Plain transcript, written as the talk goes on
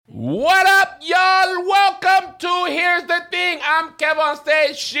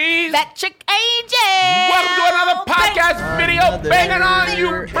she's that chick Angel. Welcome to another podcast video banging on you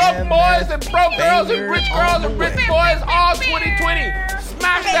broke boys and broke girls and rich girls and rich boys all 2020.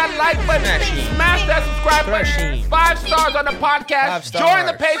 Smash that like button. Smash that subscribe button. 5 stars on the podcast. Join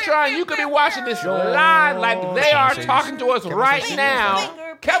the Patreon. You could be watching this live like they are talking to us right now.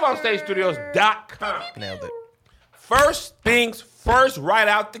 KevOnStageStudios.com. Nailed it. First things first, right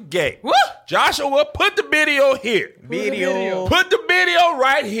out the gate. Woo! Joshua, put the video here. Put the video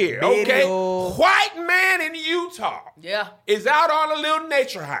right here. Okay. White man in Utah. Yeah. Is out on a little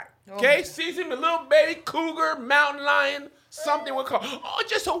nature hike. Okay. Sees him a little baby cougar, mountain lion, something we call. Oh,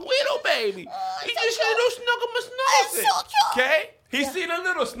 just a little baby. He just a little snuggle. So cute. Okay. He seen a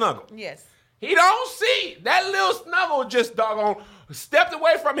little snuggle. Yes. He don't see that little snuggle just doggone stepped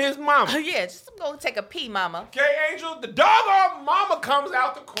away from his mama. Yeah, just go take a pee, mama. Okay, Angel, the doggone mama comes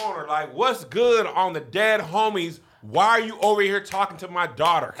out the corner like, what's good on the dead homies? Why are you over here talking to my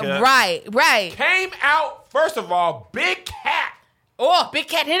daughter? Cuz? Right. Came out, first of all, big cat. Oh, big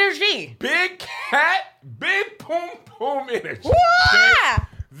cat energy. Big cat, big poom energy. Okay?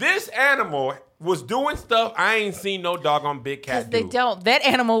 This animal was doing stuff I ain't seen no doggone big cat do. They don't. That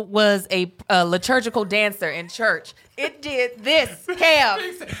animal was a liturgical dancer in church. It did this, Cam.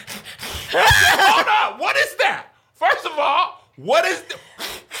 Hold up. What is that? First of all, what is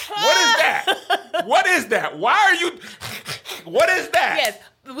that? What is that? Why are you... What is that? Yes,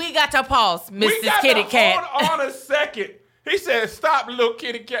 we got to pause, Mrs. We got Kitty to Cat. Hold on a second. He said, stop, little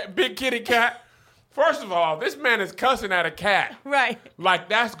kitty cat, big kitty cat. First of all, this man is cussing at a cat. Right. Like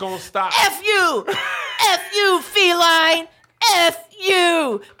that's going to stop. F you, feline. F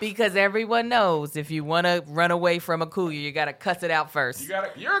you. Because everyone knows if you want to run away from a cougar, you got to cuss it out first.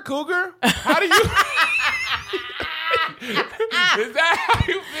 You're a cougar? How do you... Is that how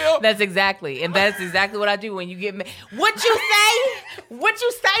you feel? That's exactly what I do when you get me. What you say? What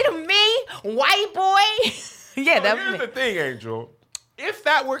you say to me, white boy? Yeah, so that's here's the thing, Angel. If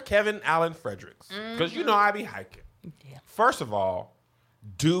that were Kevin Allen Fredericks, because you know I be hiking. Yeah. First of all,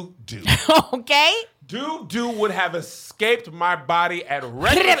 do. Okay. Do would have escaped my body at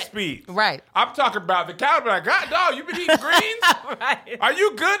record speed. Right. I'm talking about the cow. Like, God, dog, you been eating greens? Right. Are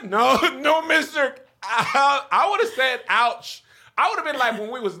you good? No, mister. I would have said, ouch. I would have been like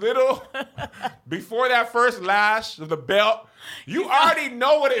when we was little, before that first lash of the belt. You already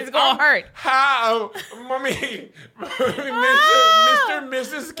know what it's going to hurt. How, mommy, Mr.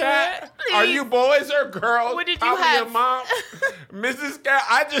 Mrs. Cat, Please. Are you boys or girls? What did Tell you me have? Your mom, Mrs. Cat.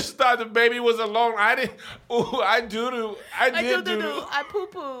 I just thought the baby was alone. I didn't. Ooh, I do. I did do. I poo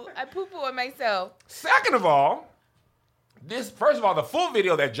poo on myself. Second of all, first of all, the full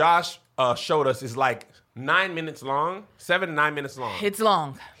video that Josh showed us is like 9 minutes long, 7 to 9 minutes long. It's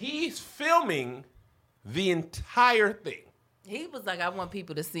long. He's filming the entire thing. He was like, I want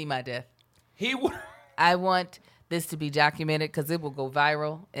people to see my death. I want this to be documented because it will go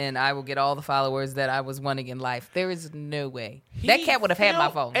viral and I will get all the followers that I was wanting in life. There is no way. That cat would have had my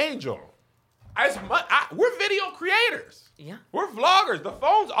phone. Angel. We're video creators. Yeah. We're vloggers. The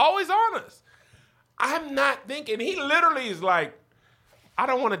phone's always on us. I'm not thinking. He literally is like, I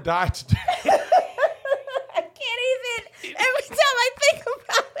don't want to die today. I can't even. Every time I think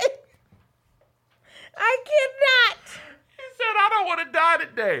about it, I cannot. He said, I don't want to die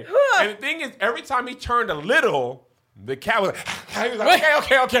today. And the thing is, every time he turned a little, the cat was like,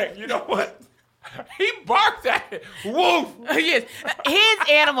 okay. You know what? He barked at it. Woof. Yes. His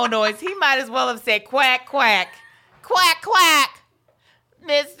animal noise, he might as well have said quack, quack. Quack, quack.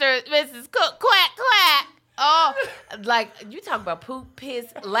 Mrs. Cook, quack, quack. Oh, like, you talk about poop, piss,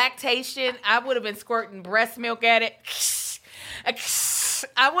 lactation. I would have been squirting breast milk at it.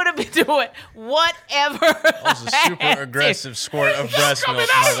 I would have been doing whatever. That was a super aggressive squirt of breast milk,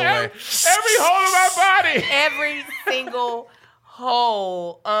 by the way. Every hole of my body. Every single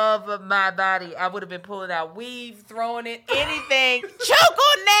hole of my body. I would have been pulling out weave, throwing it, anything. Choke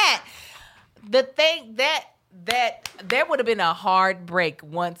on that. The thing that there would have been a hard break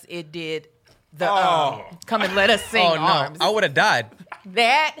once it did the come and let us sing arms. I would have died.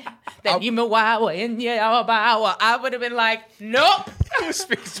 That you know why I would have been like, nope. You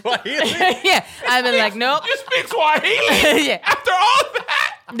speak Swahili? Yeah, I've been like, nope. You speak Swahili? Yeah. After all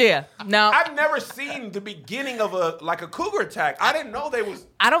that? Yeah, no. I've never seen the beginning of a cougar attack. I didn't know they was.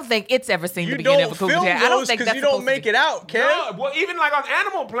 I don't think it's ever seen the beginning of a cougar attack. I don't think that's you don't make it out, Kev. No, well, even like on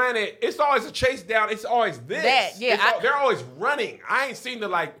Animal Planet, it's always a chase down. It's always this. They're always running. I ain't seen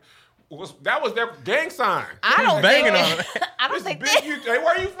that was their gang sign. I don't banging on it. I don't think Hey,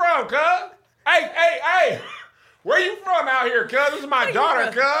 where you from, cuz? Hey. Where you from out here, cuz? This is my daughter,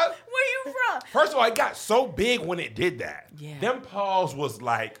 cuz. Where you you from? First of all, it got so big when it did that. Yeah. Them paws was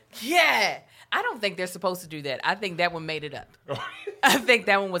like... Yeah. I don't think they're supposed to do that. I think that one made it up. I think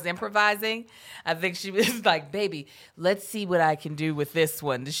that one was improvising. I think she was like, baby, let's see what I can do with this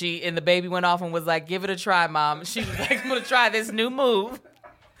one. And the baby went off and was like, give it a try, Mom. She was like, I'm going to try this new move.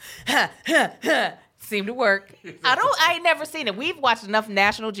 Seemed to work. I ain't never seen it. We've watched enough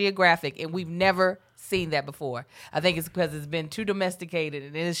National Geographic and we've never seen that before. I think it's because it's been too domesticated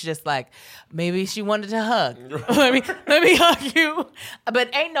and it's just like, maybe she wanted to hug. let me hug you.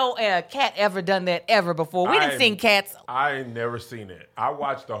 But ain't no cat ever done that ever before. We didn't seen cats. I ain't never seen it. I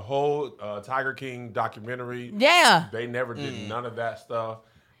watched the whole Tiger King documentary. Yeah. They never did none of that stuff.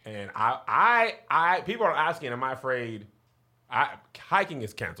 And I people are asking, am I afraid? Hiking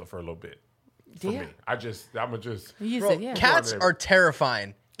is canceled for a little bit for me. Cats are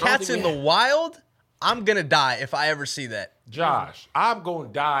terrifying. Cats in the wild, I'm going to die if I ever see that. Josh, I'm going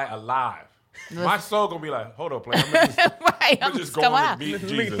to die alive. My soul going to be like, hold up, player. I'm just going to meet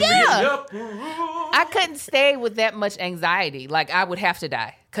Jesus. Yeah. I couldn't stay with that much anxiety. Like, I would have to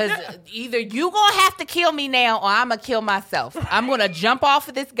die. Because either you going to have to kill me now or I'm going to kill myself. I'm going to jump off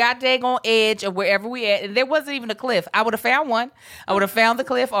of this goddamn edge of wherever we at. And there wasn't even a cliff. I would have found one. I would have found the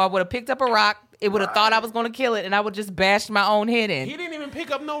cliff or I would have picked up a rock. It would have thought I was going to kill it, and I would just bash my own head in. He didn't even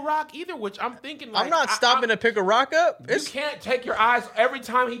pick up no rock either, which I'm thinking like... I'm not stopping to pick a rock up. You can't take your eyes every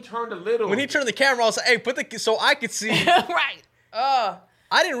time he turned a little. When he turned the camera, I was like, hey, so I could see. Right. I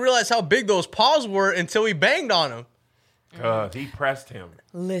didn't realize how big those paws were until we banged on him. Because he pressed him.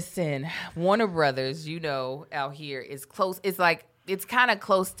 Listen, Warner Brothers, out here is close. It's like... It's kind of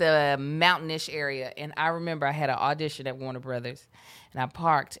close to a mountainish area. And I remember I had an audition at Warner Brothers. And I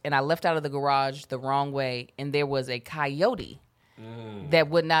parked. And I left out of the garage the wrong way. And there was a coyote that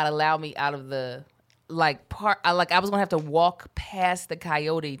would not allow me out of the... I was going to have to walk past the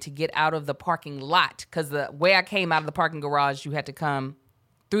coyote to get out of the parking lot. Because the way I came out of the parking garage, you had to come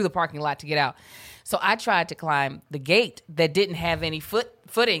through the parking lot to get out. So I tried to climb the gate that didn't have any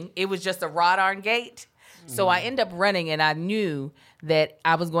footing. It was just a wrought iron gate. So I end up running, and I knew that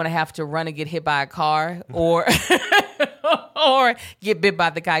I was going to have to run and get hit by a car or or get bit by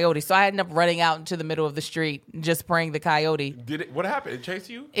the coyote. So I ended up running out into the middle of the street, just spraying the coyote. What happened? It chased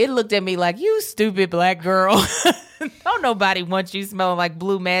you? It looked at me like, you stupid black girl. Don't nobody want you smelling like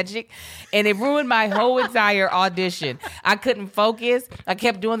blue magic. And it ruined my whole entire audition. I couldn't focus. I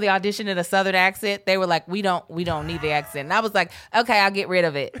kept doing the audition in a southern accent. They were like, we don't need the accent. And I was like, okay, I'll get rid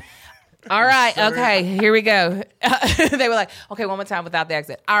of it. All right, okay, here we go. They were like, okay, one more time without the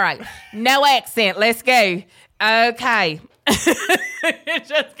accent. All right, no accent, let's go. Okay. It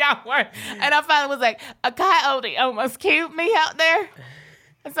just got worse. And I finally was like, a coyote almost killed me out there.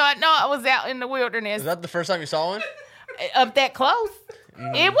 And so I know I was out in the wilderness. Is that the first time you saw one? Up that close.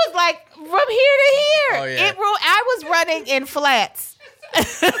 It was like from here to here. Oh, yeah. I was running in flats. No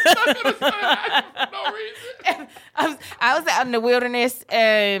reason. I was out in the wilderness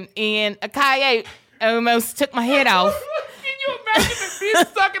and a coyote almost took my head off. Can you imagine being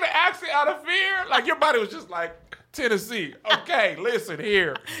stuck in an accent out of fear? Like your body was just like, Tennessee. Okay, listen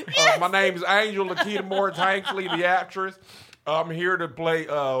here. My name is Angel Lakita Moore Tanksley, the actress. I'm here to play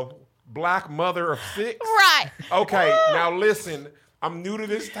Black Mother of 6. Right. Okay, now listen. I'm new to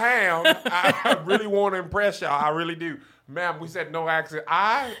this town. I really want to impress y'all. I really do. Ma'am, we said no accent.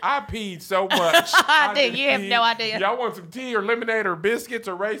 I peed so much. I did. You have no idea. Y'all want some tea or lemonade or biscuits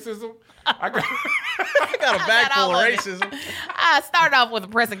or racism? I got a bag full of racism. I started off with a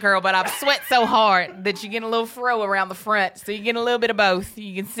pressing curl, but I've sweat so hard that you get a little fro around the front. So you get a little bit of both.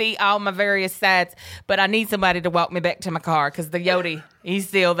 You can see all my various sides. But I need somebody to walk me back to my car because the Yodi, he's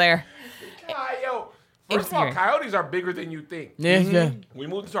still there. First of all, coyotes are bigger than you think. Yeah. We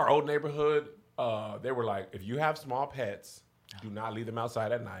moved into our old neighborhood. They were like, if you have small pets, do not leave them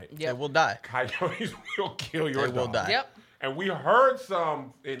outside at night. Yep. They will die. Coyotes will kill your dog. They will die. Yep. And we heard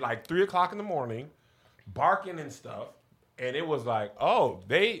some at like 3 o'clock in the morning barking and stuff. And it was like,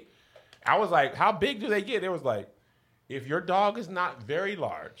 I was like, how big do they get? It was like, if your dog is not very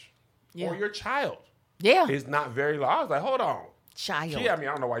large or your child is not very large. I was like, hold on. Child. Yeah, I mean,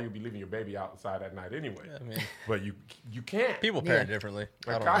 I don't know why you'd be leaving your baby outside at night anyway. Yeah, but you can't. People parent differently.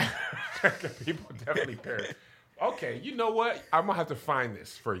 People definitely parent. Okay, you know what? I'm going to have to find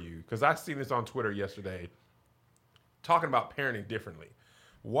this for you because I seen this on Twitter yesterday talking about parenting differently.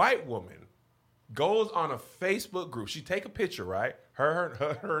 White woman goes on a Facebook group. She take a picture, right? Her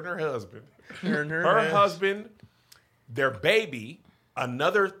and her husband. Her husband, their baby,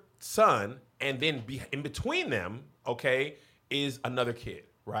 another son, and then in between them, okay, is another kid,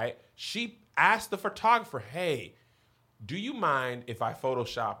 right? She asked the photographer, hey, do you mind if I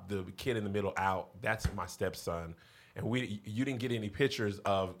Photoshop the kid in the middle out? That's my stepson. And you didn't get any pictures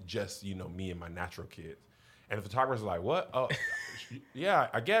of just, me and my natural kids. And the photographer's like, what? Oh, yeah,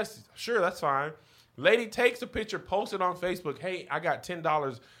 I guess. Sure, that's fine. Lady takes a picture, posts it on Facebook. Hey, I got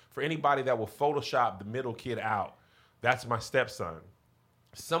 $10 for anybody that will Photoshop the middle kid out. That's my stepson.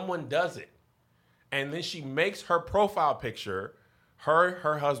 Someone does it. And then she makes her profile picture,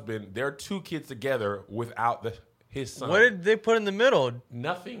 her husband, their 2 kids together without his son. What did they put in the middle?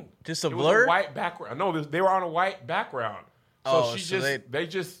 Nothing. Just a it blur? Was a white background. No, they were on a white background. So they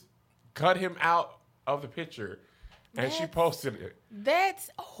just cut him out of the picture, and she posted it.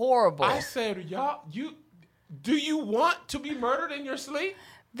 That's horrible. I said, y'all, do you want to be murdered in your sleep?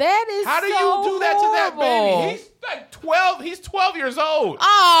 That is How do you do that to that baby? He's like 12. He's 12 years old.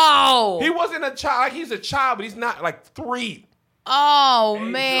 Oh. He wasn't a child. Like, he's a child, but he's not like 3. Oh,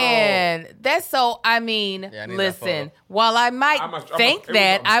 man. That's so, listen, while I might think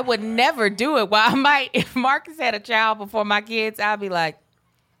that, I would never do it. While I might, if Marcus had a child before my kids, I'd be like,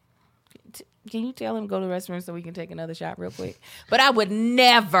 can you tell him to go to the restroom so we can take another shot real quick? But I would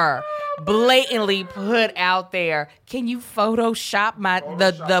never blatantly put out there, can you Photoshop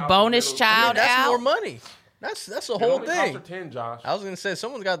the bonus child that's out? More money. That's the whole thing. Cost 10, Josh. I was gonna say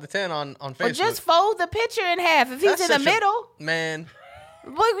someone's got the 10 on Facebook. But just fold the picture in half. If he's in the middle, man.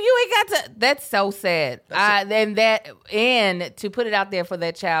 Well, you ain't got to. That's so sad. And to put it out there for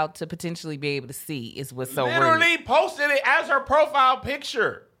that child to potentially be able to see is what's so literally rude. Posted it as her profile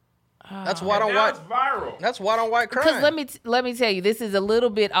picture. That's white on white. It's viral. That's white on white crime. Because let me tell you, this is a little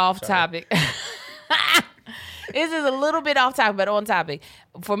bit off topic. This is a little bit off topic, but on topic.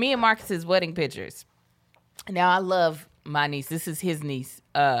 For me and Marcus's wedding pictures. Now, I love my niece. This is his niece.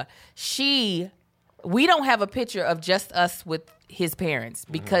 We don't have a picture of just us with his parents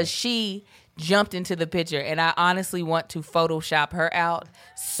because she jumped into the picture, and I honestly want to Photoshop her out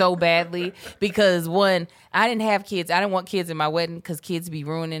so badly because, one, I didn't have kids. I didn't want kids in my wedding because kids be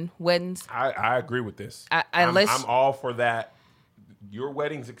ruining weddings. I agree with this. I'm all for that. Your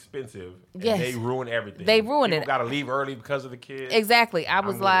wedding's expensive. And yes. They ruin everything. They ruin People it. got to leave early because of the kids. Exactly. I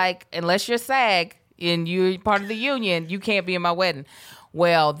was like, unless you're SAG and you're part of the union, you can't be in my wedding.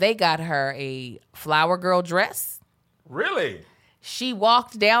 Well, they got her a flower girl dress. Really? She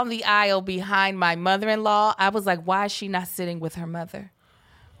walked down the aisle behind my mother-in-law. I was like, why is she not sitting with her mother?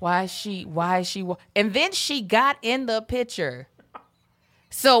 Why is she? And then she got in the picture.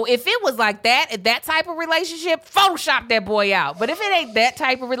 So if it was like that type of relationship, Photoshop that boy out. But if it ain't that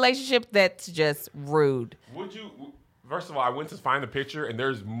type of relationship, that's just rude. Would you? First of all, I went to find the picture, and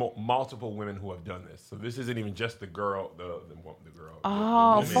there's multiple women who have done this. So this isn't even just the girl. The girl.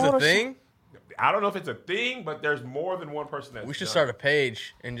 Oh, this is a thing. I don't know if it's a thing, but there's more than one person that's We should start a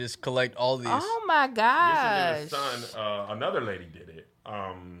page and just collect all these. Oh my gosh! This is their son. Another lady did it.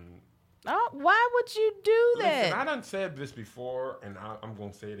 Why would you do that? Listen, I done said this before, and I'm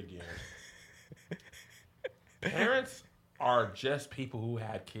going to say it again. Parents are just people who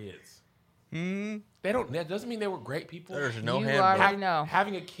had kids. That doesn't mean they were great people. There's no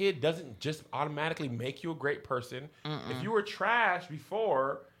Having a kid doesn't just automatically make you a great person. If you were trash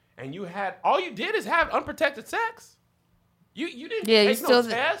before and all you did is have unprotected sex. You didn't take no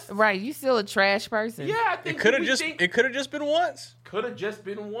test. Right, you still a trash person. Yeah, I think it could have just been once. Could have just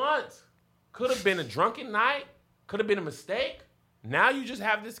been once. Could have been a drunken night. Could have been a mistake. Now you just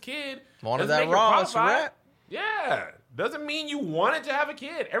have this kid. Wanted that raw, it's a wrap. Yeah. Doesn't mean you wanted to have a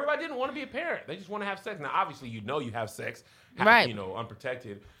kid. Everybody didn't want to be a parent. They just want to have sex. Now, obviously, you have sex. Right.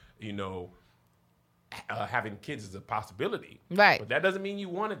 Unprotected, having kids is a possibility. Right. But that doesn't mean you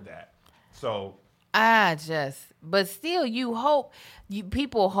wanted that. So. But still,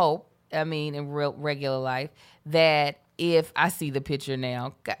 people hope, in real regular life, that if I see the picture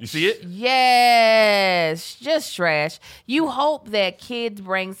now. You see it? Yes. Just trash. You hope that kids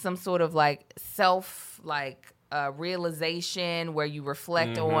bring some sort of realization where you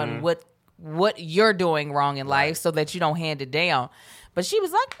reflect on what you're doing wrong in life so that you don't hand it down. But she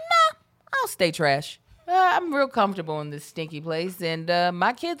was like, nah, I'll stay trash. I'm real comfortable in this stinky place, and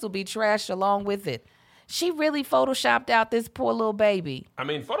my kids will be trash along with it. She really Photoshopped out this poor little baby.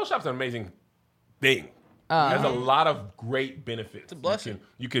 Photoshop's an amazing thing. It has a lot of great benefits. It's a blessing.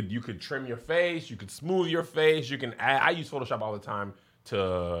 You could trim your face. You could smooth your face. You can add. I use Photoshop all the time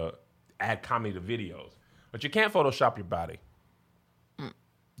to add comedy to videos. But you can't Photoshop your body.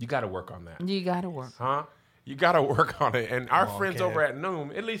 You got to work on that. You got to work. Huh? You got to work on it. And our friends over at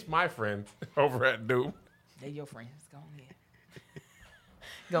Noom, at least my friends over at Noom. They're your friends. Go ahead.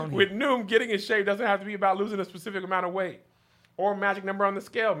 Go ahead. With Noom, getting in shape doesn't have to be about losing a specific amount of weight or magic number on the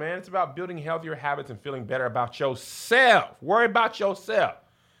scale, man. It's about building healthier habits and feeling better about yourself. Worry about yourself.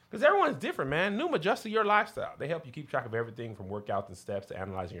 Because everyone's different, man. Noom adjusts to your lifestyle. They help you keep track of everything from workouts and steps to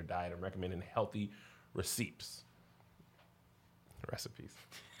analyzing your diet and recommending healthy recipes. Recipes.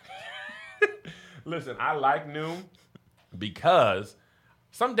 Listen, I like Noom because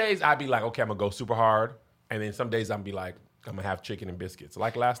some days I'd be like, okay, I'm going to go super hard. And then some days I'm be like, I'm going to have chicken and biscuits.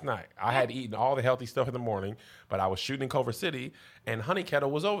 Like last night, I had eaten all the healthy stuff in the morning, but I was shooting in Culver City, and Honey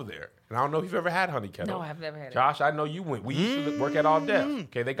Kettle was over there. And I don't know if you've ever had Honey Kettle. No, I've never had it. Josh, I know you went. We used to work at All Deaf.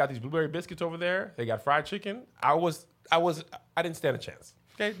 Okay, they got these blueberry biscuits over there. They got fried chicken. I didn't stand a chance.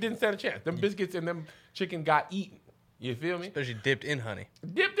 Okay, didn't stand a chance. Them biscuits and them chicken got eaten. You feel me? Especially dipped in honey.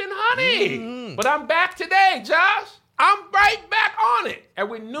 Dipped in honey. But I'm back today, Josh. I'm right back on it. And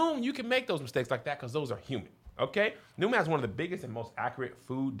with Noom, you can make those mistakes like that because those are human. Okay? Noom has one of the biggest and most accurate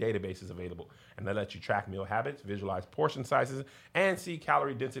food databases available, and they let you track meal habits, visualize portion sizes, and see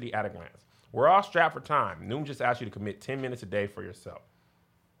calorie density at a glance. We're all strapped for time. Noom just asks you to commit 10 minutes a day for yourself.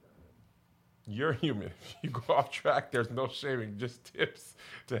 You're human. If you go off track, there's no shaming, just tips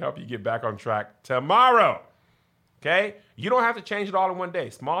to help you get back on track tomorrow. Okay? You don't have to change it all in one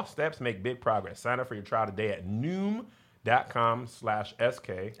day. Small steps make big progress. Sign up for your trial today at Noom.com/SK.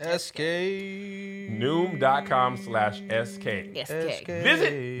 SK. Noom.com/SK. SK.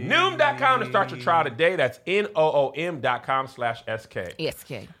 Visit Noom.com to start your trial today. That's NOOM.com/SK.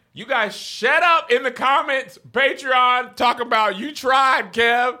 SK. You guys shut up in the comments. Patreon, talk about you tried,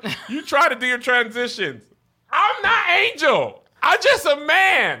 Kev. You tried to do your transitions. I'm not Angel. I'm just a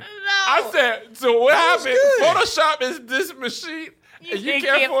man. No. I said, so what happened? good. Photoshop is this machine. And you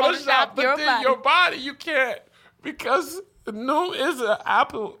can't Photoshop, but then your body, you can't. Because Noom is an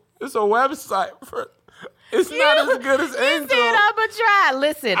Apple. It's a website. It's not as good as Angel. You said I'm going to try.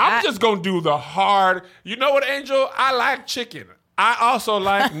 Listen. I'm just going to do the hard. You know what, Angel? I like chicken. I also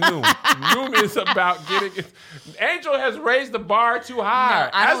like Noom. Noom is about getting it. Angel has raised the bar too high.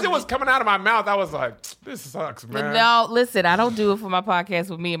 As it was coming out of my mouth, I was like, this sucks, man. No, listen, I don't do it for my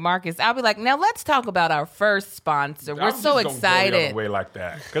podcast with me and Marcus. I'll be like, now let's talk about our first sponsor. We're so excited. Go the other way like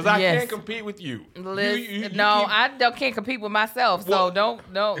that because I can't compete with you. I can't compete with myself. So don't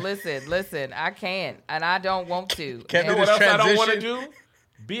listen. I can't, and I don't want to. You know what else I don't want to do?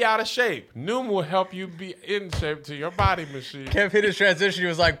 Be out of shape. Noom will help you be in shape to your body machine. Kev hit his transition. He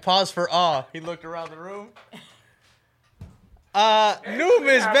was like, pause for awe. He looked around the room. Noom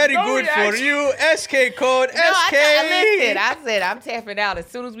is very good for you. SK code, SK. I said I'm tapping out as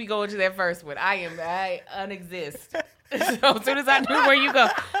soon as we go into that first one. I unexist. So as soon as I knew where you go,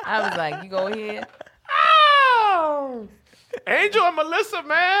 I was like, you go ahead. Oh! Angel and Melissa,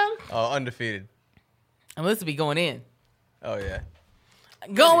 man. Oh, undefeated. Melissa be going in. Oh, yeah.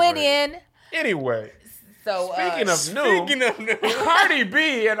 Going in. Anyway. So Speaking of Noom, Cardi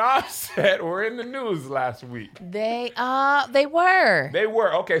B and Offset were in the news last week. They were. They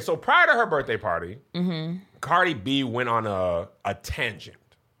were. Okay, so prior to her birthday party, Cardi B went on a tangent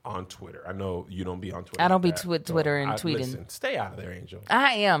on Twitter. I know you don't be on Twitter. I don't be Twitter and tweeting. Listen, stay out of there, Angel.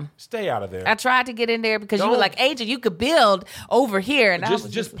 I am. Stay out of there. I tried to get in there because you were like, Angel, you could build over here. And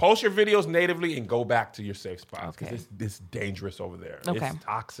just post your videos natively and go back to your safe spots because it's dangerous over there. Okay. It's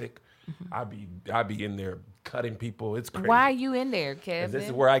toxic. I be in there cutting people. It's crazy. Why are you in there, Kevin? This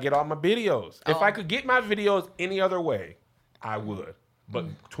is where I get all my videos. If I could get my videos any other way, I would. But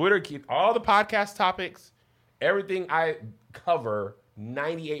Twitter keeps all the podcast topics, everything I cover,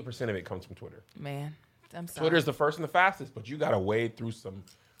 98% of it comes from Twitter. Man, I'm sorry. Twitter is the first and the fastest, but you got to wade through some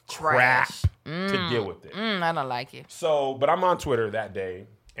crap to deal with it. I don't like it. So, but I'm on Twitter that day,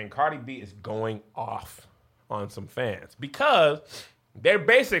 and Cardi B is going off on some fans because they're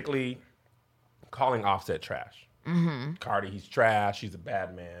basically calling Offset trash. Cardi, he's trash. He's a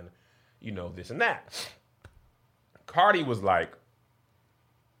bad man. You know, this and that. Cardi was like,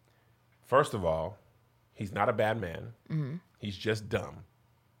 first of all, he's not a bad man. He's just dumb.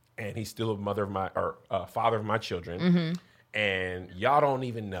 And he's still a father of my children. And y'all don't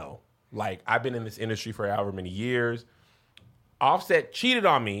even know. Like, I've been in this industry for however many years. Offset cheated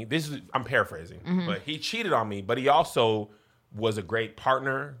on me. I'm paraphrasing. But he cheated on me, but he also was a great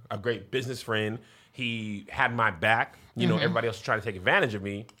partner, a great business friend. He had my back. You know, everybody else was trying to take advantage of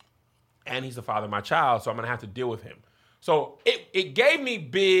me. And he's the father of my child, so I'm going to have to deal with him. So it gave me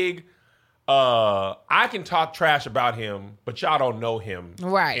big, I can talk trash about him, but y'all don't know him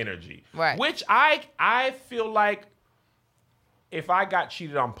energy. Right. Which I feel like if I got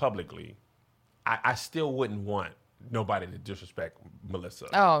cheated on publicly, I still wouldn't want nobody to disrespect Melissa.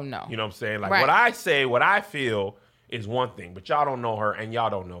 Oh, no. You know what I'm saying? Like, what I say, what I feel is one thing, but y'all don't know her and y'all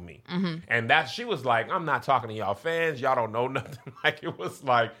don't know me. And she was like, I'm not talking to y'all fans. Y'all don't know nothing. Like, it was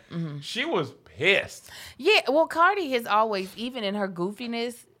like, she was pissed. Yeah, well, Cardi has always, even in her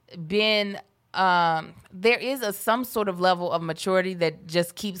goofiness, been, there is some sort of level of maturity that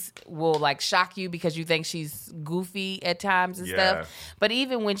just will like shock you because you think she's goofy at times and stuff. But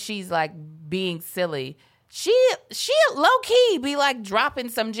even when she's like being silly, She low-key be like dropping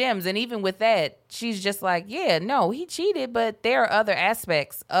some gems. And even with that, she's just like, yeah, no, he cheated, but there are other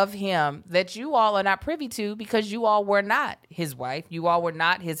aspects of him that you all are not privy to because you all were not his wife. You all were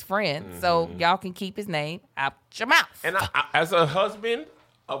not his friend. So y'all can keep his name out your mouth. And I, as a husband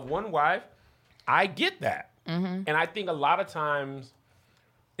of one wife, I get that. And I think a lot of times,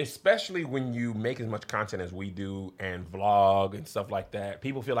 especially when you make as much content as we do and vlog and stuff like that,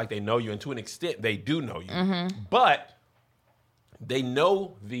 people feel like they know you, and to an extent, they do know you. But they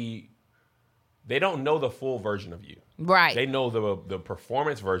don't know the full version of you. Right. They know the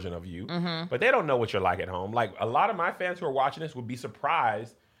performance version of you, but they don't know what you're like at home. Like, a lot of my fans who are watching this would be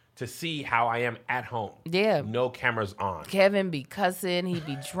surprised to see how I am at home. Yeah. No cameras on. Kevin be cussing. He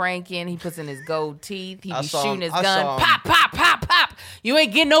be drinking. He puts in his gold teeth. He be shooting his gun. Pop, pop, pop, pop. You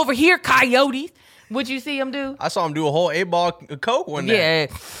ain't getting over here, coyotes. What you see him do? I saw him do a whole 8-ball of coke one day.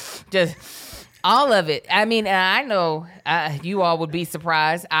 Yeah. Just all of it. I mean, I know you all would be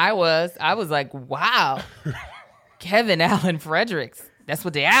surprised. I was like, wow. Kevin Allen Fredericks. That's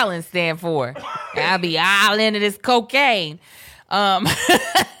what the Allens stand for. I'll be all into this cocaine. An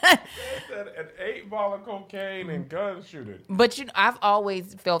 8-ball of cocaine and gun shooting. But I've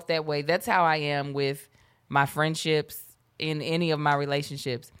always felt that way. That's how I am with my friendships, in any of my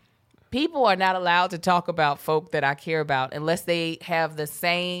relationships. People are not allowed to talk about folk that I care about unless they have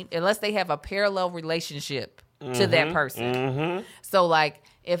a parallel relationship to that person. So like,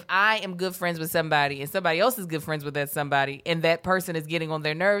 if I am good friends with somebody and somebody else is good friends with that somebody and that person is getting on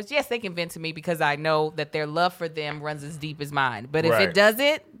their nerves, yes, they can vent to me because I know that their love for them runs as deep as mine. But if it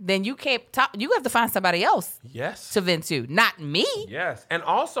doesn't, then you can't talk. You have to find somebody else to vent to, not me. Yes. And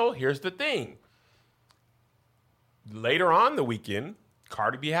also, here's the thing. Later on the weekend,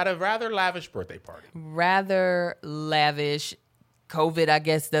 Cardi B had a rather lavish birthday party. Rather lavish. COVID, I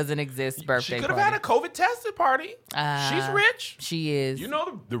guess, doesn't exist. Birthday She could party. have had a COVID-tested party. She's rich. She is. You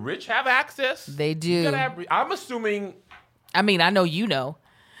know, the rich have access. They do. I'm assuming. I mean, I know you know,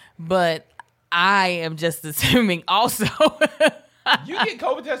 but I am just assuming also. You get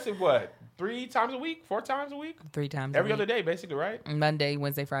COVID tested, what, 3 times a week? 4 times a week? 3 times Every a other week. day, basically, right? Monday,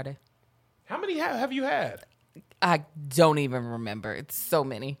 Wednesday, Friday. How many have you had? I don't even remember. It's so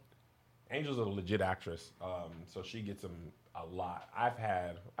many. Angel's a legit actress, so she gets them a lot. I've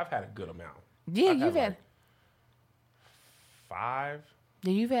had a good amount. Yeah, you've had like 5.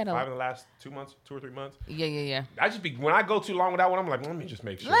 Yeah, you've had 5 in the last 2 or 3 months. Yeah. I just when I go too long without one, I'm like, let me just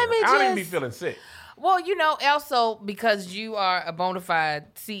make sure. Let me I don't even be feeling sick. Well, you know, also because you are a bona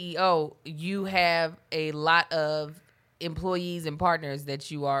fide CEO, you have a lot of employees and partners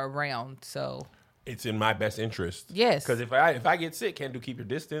that you are around. So it's in my best interest. Yes. Because if I get sick, can't keep your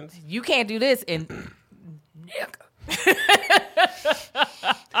distance. You can't do this and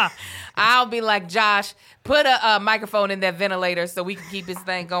I'll be like, Josh, put a microphone in that ventilator so we can keep this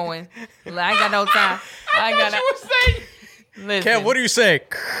thing going. I ain't got no time. I thought you were saying. Listen. Kev, what do you say?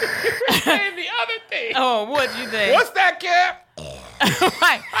 saying the other thing. Oh, what you think? What's that, Kev?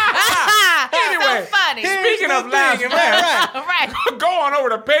 Right. Anyway, so funny. Speaking of laughs, right. Go on over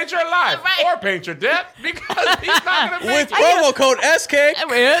to Paint Your Life Right. or Paint Your Death because he's not going to With promo code SK.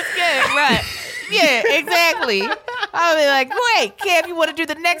 Right. Yeah, exactly. I'll be like, wait, Kev, you want to do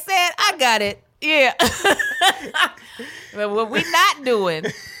the next ad? I got it. Yeah. But what we not doing,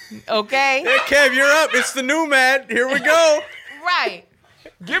 okay? Hey, Kev, you're up. It's the new man. Here we go. Right.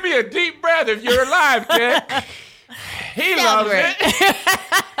 Give me a deep breath if you're alive, Kev. He loves it.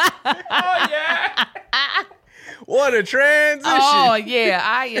 Oh, yeah. What a transition. Oh, yeah.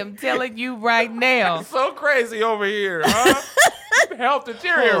 I am telling you right now. It's so crazy over here, huh? Health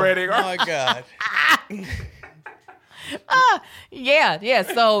deteriorating. Oh, my God. Yeah.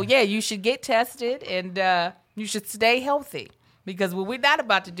 So, yeah, you should get tested and you should stay healthy because what we're not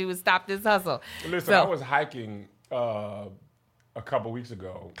about to do is stop this hustle. Listen, I was hiking a couple weeks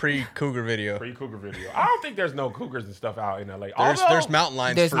ago. Pre-cougar video. I don't think there's no cougars and stuff out in LA. There's mountain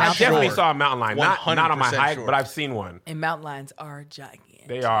lions for I sure. definitely saw a mountain lion. Not on my 100% hike, sure. but I've seen one. And mountain lions are gigantic.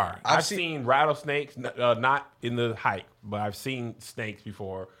 They are. I've seen rattlesnakes, not in the hike, but I've seen snakes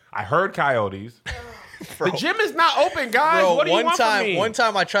before. I heard coyotes. The gym is not open, guys. Bro, what do you want from me? One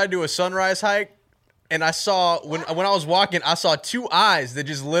time I tried to do a sunrise hike, And I saw, when I was walking, I saw 2 eyes that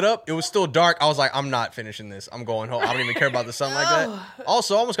just lit up. It was still dark. I was like, I'm not finishing this. I'm going home. I don't even care about the sun like that.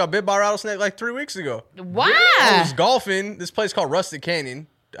 Also, I almost got bit by a rattlesnake like 3 weeks ago. Why? I was golfing. This place called Rustic Canyon.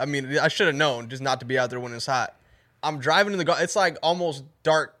 I mean, I should have known just not to be out there when it's hot. I'm driving in the golf. It's like almost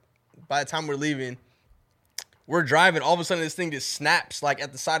dark by the time we're leaving. We're driving. All of a sudden, this thing just snaps like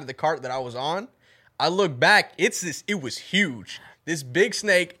at the side of the cart that I was on. I look back. It was huge. This big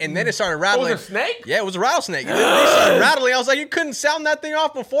snake, and then it started rattling. It was a snake? Yeah, it was a rattlesnake. And then they started rattling. I was like, you couldn't sound that thing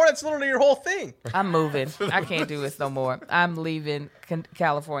off before? That's literally your whole thing. I'm moving. I can't do this no more. I'm leaving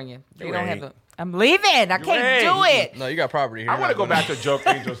California. I'm leaving. I can't do it. No, you got property here. I want to go back to a joke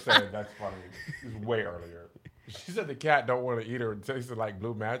Angel said. That's funny. It was way earlier. She said the cat don't want to eat her. It tasted like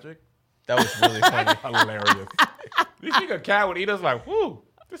blue magic. That was really funny. Hilarious. You think a cat would eat us like, whoo,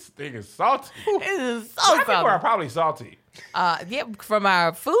 this thing is salty. It is so Black people salty. are probably salty. Yeah, from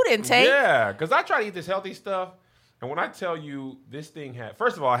our food intake. Yeah, because I try to eat this healthy stuff. And when I tell you this thing had,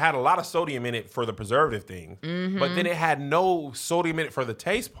 first of all, it had a lot of sodium in it for the preservative thing. Mm-hmm. But then it had no sodium in it for the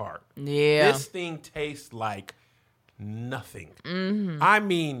taste part. Yeah. This thing tastes like nothing. Mm-hmm. I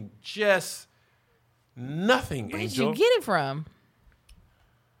mean, just nothing, Where Angel. did you get it from?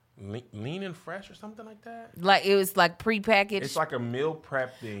 Lean and Fresh or something like that? Like it was like prepackaged? It's like a meal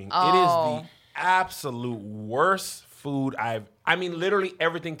prep thing. Oh. It is the absolute worst food I mean, literally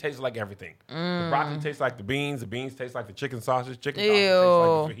everything tastes like everything. The broccoli tastes like the beans taste like the chicken sausage tastes like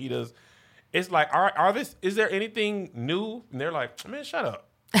the fajitas. It's like, is there anything new? And they're like, man, shut up.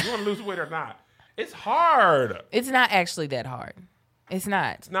 You want to lose weight or not? It's hard. It's not actually that hard. It's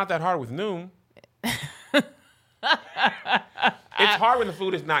not. It's not that hard with Noom. It's hard when the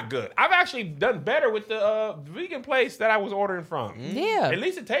food is not good. I've actually done better with the vegan place that I was ordering from. Yeah. At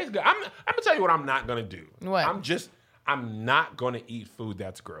least it tastes good. I'm gonna tell you what I'm not gonna do. What? I'm not gonna eat food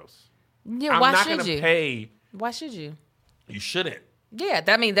that's gross. Yeah, I'm why not should gonna you? pay. Why should you? You shouldn't. Yeah,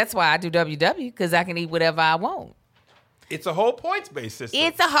 that's why I do WW, because I can eat whatever I want. It's a whole points-based system.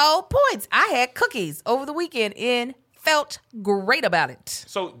 It's a whole points. I had cookies over the weekend and felt great about it.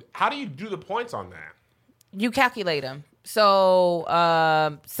 So how do you do the points on that? You calculate them. So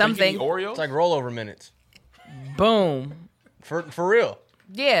something. Oreos? It's like rollover minutes. Boom. For real.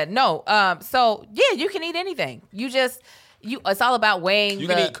 Yeah, no. So yeah, you can eat anything. It's all about weighing. You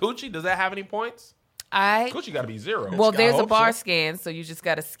can eat coochie. Does that have any points? Coochie got to be 0. Well, there's a hope bar so. scan, so you just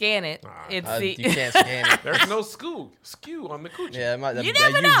got to scan it and see. You can't scan it. There's no skew on the coochie. Yeah, You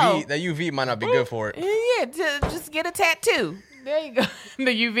never know. That UV might not be good for it. Yeah, just get a tattoo. There you go. The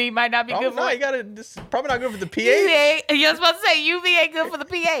UV might not be good for it. This is probably not good for the pH. You're supposed to say UV ain't good for the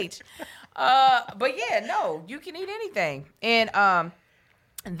pH. But yeah, no, you can eat anything. And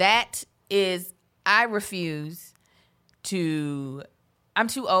that is, I refuse to, I'm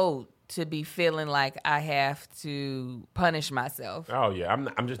too old to be feeling like I have to punish myself. Oh yeah,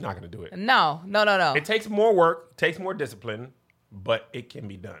 I'm just not gonna do it. No. It takes more work, takes more discipline, but it can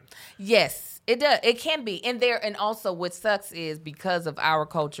be done. Yes, it does. It can be. And also what sucks is because of our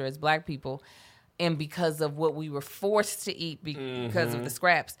culture as Black people and because of what we were forced to eat because of the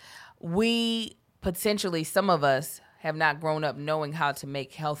scraps, we potentially, some of us, have not grown up knowing how to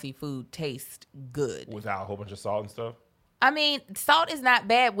make healthy food taste good. Without a whole bunch of salt and stuff? I mean, salt is not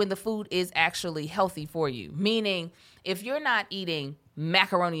bad when the food is actually healthy for you. Meaning, if you're not eating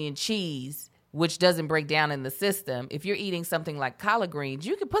macaroni and cheese, which doesn't break down in the system, if you're eating something like collard greens,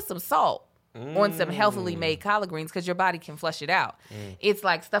 you can put some salt on some healthily made collard greens because your body can flush it out. It's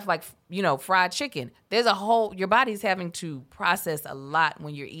like stuff like, fried chicken. Your body's having to process a lot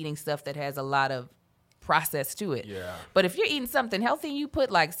when you're eating stuff that has a lot of process to it. Yeah. But if you're eating something healthy and you put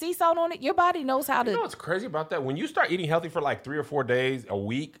like sea salt on it, your body knows how to. You know what's crazy about that? When you start eating healthy for like 3 or 4 days, a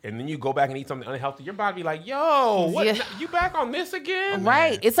week, and then you go back and eat something unhealthy, your body be like, yo, what? Yeah. You back on this again?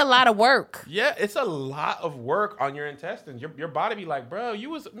 Right. It's a lot of work. Yeah, it's a lot of work on your intestines. Your body be like, bro,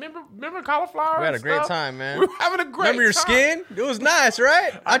 remember cauliflower? We had a and great stuff? time, man. We were having a great time. Remember your skin? It was nice,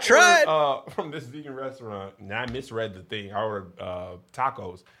 right? I tried. Ordered, from this vegan restaurant, and I misread the thing. I ordered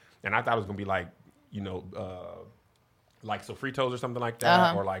tacos, and I thought it was going to be like, like Sofritos or something like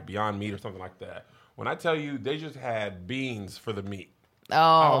that, or like Beyond Meat or something like that. When I tell you, they just had beans for the meat. Oh.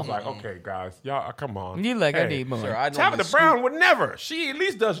 I was like, okay, guys, y'all, come on. You like, I need more. Sure, Tabitha Brown would never. She at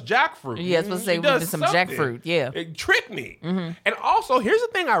least does jackfruit. Yeah, I was supposed to say we did some jackfruit. Yeah. It tricked me. Mm-hmm. And also, here's the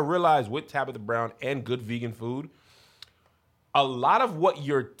thing I realized with Tabitha Brown and good vegan food. A lot of what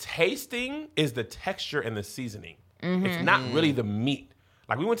you're tasting is the texture and the seasoning. Mm-hmm. It's not really the meat.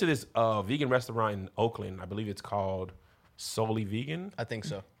 Like, we went to this vegan restaurant in Oakland. I believe it's called Solely Vegan. I think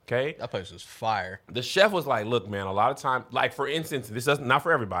so. Okay, That place was fire. the chef was like, "Look, man, a lot of time, like for instance, this doesn't not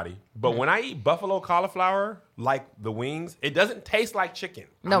for everybody, but when I eat buffalo cauliflower, like the wings, it doesn't taste like chicken.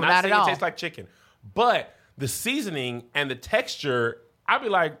 No, I'm not saying at all. It tastes like chicken, but the seasoning and the texture, I'd be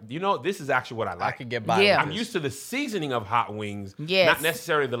like, this is actually what I like. I could get by. Yeah. with I'm this. used to the seasoning of hot wings, Yes. not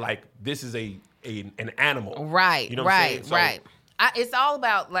necessarily the like. This is an animal, Right, You know what I'm saying? right, So, right. It's all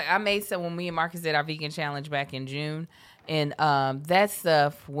about, like, I made some when me and Marcus did our vegan challenge back in June, and that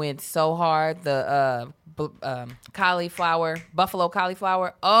stuff went so hard. The buffalo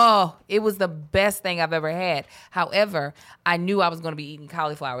cauliflower. Oh, it was the best thing I've ever had. However, I knew I was going to be eating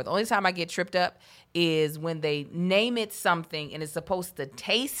cauliflower. The only time I get tripped up is when they name it something and it's supposed to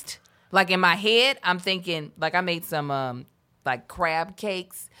taste. Like in my head, I'm thinking, like I made some like crab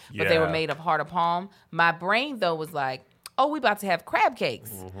cakes, but they were Yeah. made of heart of palm. My brain though was like, oh, we about to have crab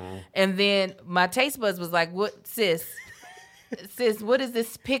cakes. And then my taste buds was like, what, sis, what is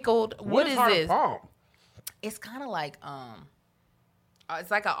this pickled? What is heart of this? palm? It's kind of like it's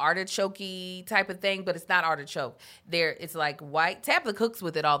like an artichoke-y type of thing, but it's not artichoke. It's like white. Tabitha cooks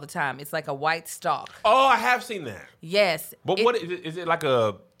with it all the time. It's like a white stalk. Oh, I have seen that. Yes. But what is it like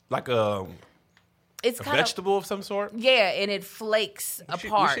a It's kind of vegetable of some sort? yeah, and it flakes We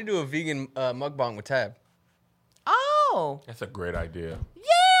apart. should do a vegan mukbang with Tab. Oh, That's a great idea.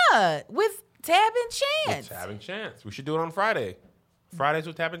 yeah, with Tab and Chance. Tab and Chance. We should do it on Friday. Fridays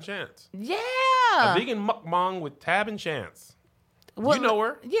with Tab and Chance. Yeah. A vegan mukbang with Tab and Chance. Well, you know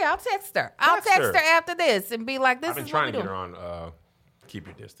her? Yeah, I'll text her. I'll Text text her. her after this and be like, "This I've been is what we trying to get her do." on Keep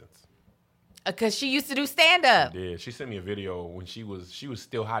Your Distance. Because she used to do stand up. Yeah, she sent me a video when she was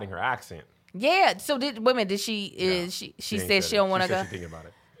still hiding her accent. Yeah. So did she? No, She ain't said she don't want to She go. said she thinking about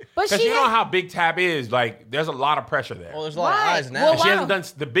it. But Because she you know how big Tab is. Like, there's a lot of pressure there. Well, there's a lot Right. of eyes now. Well, And she wow. hasn't done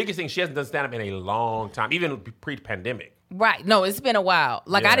the biggest thing. She hasn't done stand up in a long time, even pre-pandemic. Right. No, it's been a while.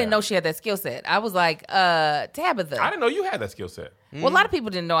 Like, I Yeah. didn't know she had that skill set. I was like, Tabitha. I didn't know you had that skill set. Well, a lot of people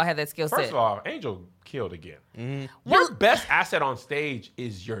didn't know I had that skill First set. of all, Angel killed again. Your best asset on stage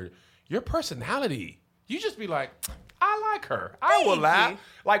is your personality. You just be like, I like her. I will Thank laugh. you.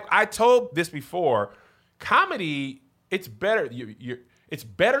 Like I told this before, comedy, it's better. It's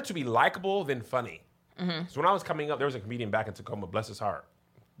better to be likable than funny. So when I was coming up, there was a comedian back in Tacoma, bless his heart.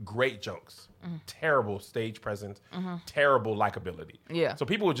 Great jokes, terrible stage presence, terrible likability. Yeah. So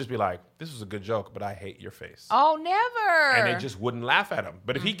people would just be like, "This was a good joke, but I hate your face." Oh, never. And they just wouldn't laugh at him.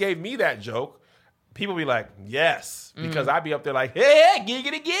 But if he gave me that joke, people be like, yes, because I'd be up there like, hey,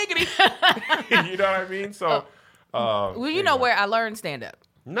 giggity, giggity. You know what I mean? So, Well, you know where I learned stand up?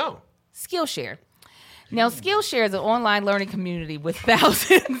 No. Skillshare. Now, Skillshare is an online learning community with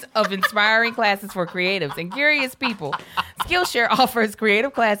thousands of inspiring classes for creatives and curious people. Skillshare offers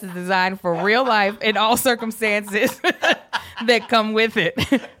creative classes designed for real life and all circumstances that come with it.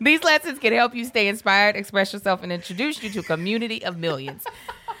 These lessons can help you stay inspired, express yourself, and introduce you to a community of millions.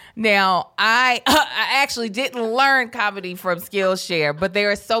 Now, I actually didn't learn comedy from Skillshare, but there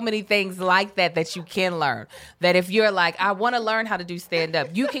are so many things like that you can learn. That if you're like, I want to learn how to do stand-up,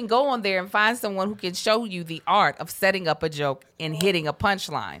 you can go on there and find someone who can show you the art of setting up a joke and hitting a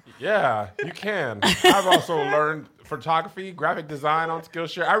punchline. Yeah, you can. I've also learned photography, graphic design on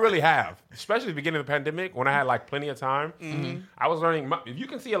Skillshare. I really have, especially at the beginning of the pandemic when I had like plenty of time. I was learning. You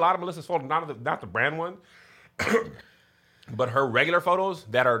can see a lot of Melissa's photos, not the brand one, but her regular photos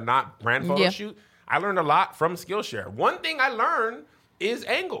that are not brand photo Yeah. shoot. I learned a lot from Skillshare. One thing I learned is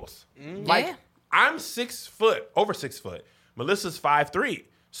angles. Like Yeah. I'm 6 foot, over 6 foot. Melissa's 5'3".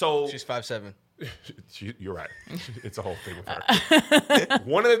 So She's 5'7". you're right. It's a whole thing with her.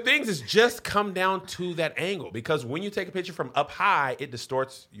 One of the things is just come down to that angle, because when you take a picture from up high, it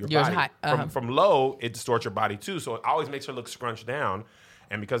distorts your Yours body. high, From low, it distorts your body too. So it always makes her look scrunched down.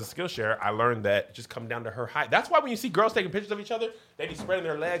 And because of Skillshare, I learned that it just come down to her height. That's why when you see girls taking pictures of each other, they be spreading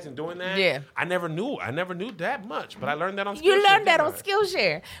their legs and doing that. Yeah. I never knew that much, but I learned that on Skillshare. You learned that didn't on I?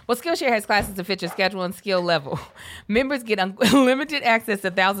 Skillshare. Well, Skillshare has classes to fit your schedule and skill level. Members get unlimited access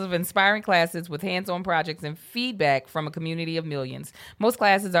to thousands of inspiring classes with hands-on projects and feedback from a community of millions. Most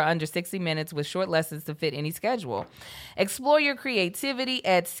classes are under 60 minutes with short lessons to fit any schedule. Explore your creativity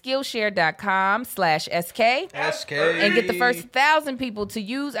at Skillshare.com/SK. SK. And get the first 1,000 people to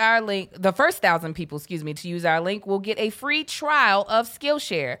use our link. The first 1,000 people, to use our link will get a free trial of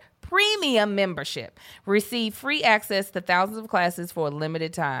Skillshare premium membership. Receive free access to thousands of classes for a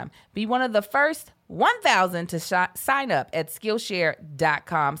limited time. Be one of the first $1,000 to sign up at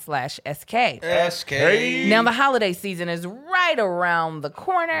Skillshare.com/SK. SK. Now, the holiday season is right around the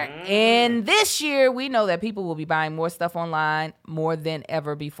corner, and this year we know that people will be buying more stuff online more than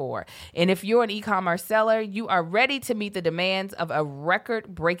ever before. And if you're an e-commerce seller, you are ready to meet the demands of a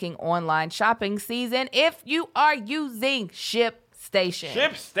record-breaking online shopping season if you are using ShipStation.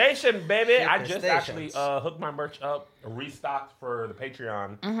 ShipStation, baby. I just Stations. actually hooked my merch up, restocked for the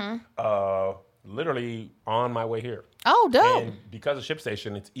Patreon. Literally on my way here. Oh, dope. And because of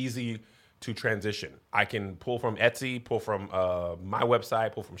ShipStation, it's easy to transition. I can pull from Etsy, pull from my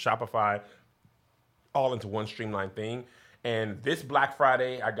website, pull from Shopify, all into one streamlined thing. And this Black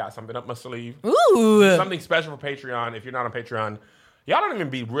Friday, I got something up my sleeve. Ooh. Something special for Patreon. If you're not on Patreon, y'all don't even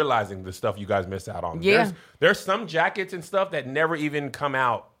be realizing the stuff you guys miss out on. Yeah. There's some jackets and stuff that never even come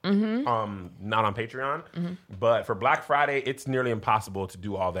out not on Patreon. But for Black Friday, it's nearly impossible to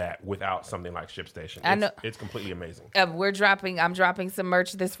do all that without something like ShipStation. I know. It's completely amazing. I'm dropping some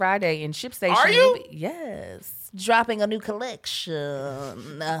merch this Friday in ShipStation. Are you? Yes. Dropping a new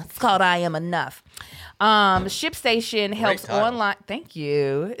collection. It's called I Am Enough. ShipStation helps title. online. Thank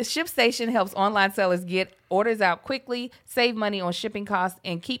you. ShipStation helps online sellers get orders out quickly, save money on shipping costs,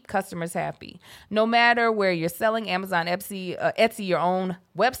 and keep customers happy. No matter where you're selling, Amazon, Etsy, your own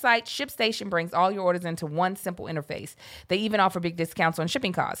website, ShipStation brings all your orders into one simple interface. They even offer big discounts on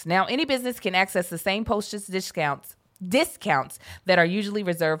shipping costs. Now, any business can access the same postage discounts that are usually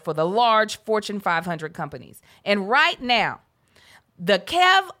reserved for the large Fortune 500 companies. And right now, the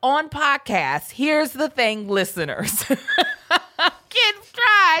Kev on podcast, here's the thing, listeners. Can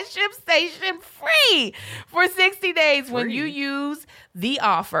try ShipStation free for 60 days when you use the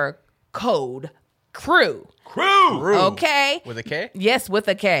offer code CREW. Crew! Okay? With a K? Yes, with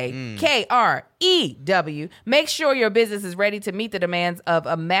a K. K-R-E-W. Make sure your business is ready to meet the demands of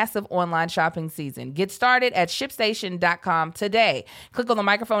a massive online shopping season. Get started at ShipStation.com today. Click on the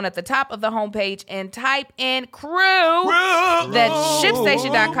microphone at the top of the homepage and type in CREW. That's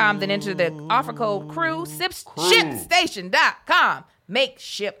ShipStation.com. Then enter the offer code CREW. ShipStation.com. Make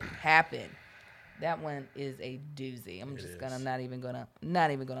ship happen. That one is a doozy. I'm just gonna not even gonna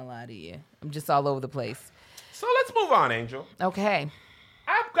lie to you. I'm just all over the place. So let's move on, Angel. Okay.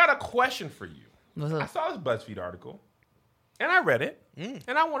 I've got a question for you. What's up? I saw this BuzzFeed article, and I read it,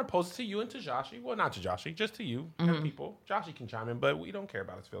 and I want to pose it to you and to Joshi. Well, not to Joshi, just to you and people. Joshi can chime in, but we don't care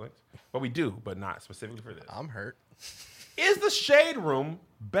about his feelings. But we do, but not specifically for this. I'm hurt. Is the Shade Room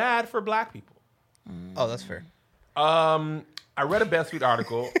bad for black people? Oh, that's fair. I read a BuzzFeed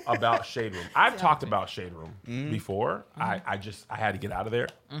article about Shade Room. I've talked about Shade Room before. I had to get out of there.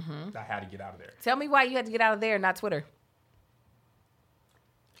 I had to get out of there. Tell me why you had to get out of there, not Twitter.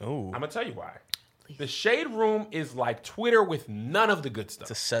 Oh, I'm going to tell you why. The Shade Room is like Twitter with none of the good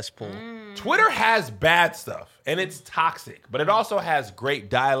stuff. it's a cesspool. Twitter has bad stuff, and it's toxic, but it also has great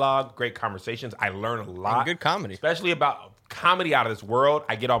dialogue, great conversations. I learn a lot. And good comedy. Especially about comedy out of this world.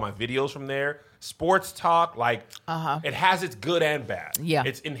 I get all my videos from there. Sports talk, it has its good and bad. Yeah.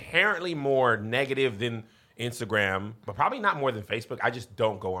 It's inherently more negative than Instagram, but probably not more than Facebook. I just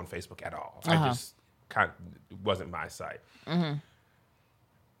don't go on Facebook at all. I just it wasn't my site.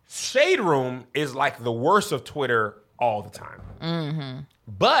 Shade Room is like the worst of Twitter all the time.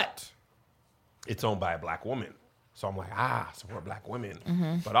 But it's owned by a black woman. So I'm like, support black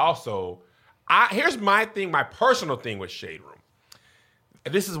women. But also, here's my thing, my personal thing with Shade Room.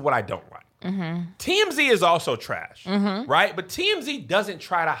 This is what I don't like. TMZ is also trash, right? But TMZ doesn't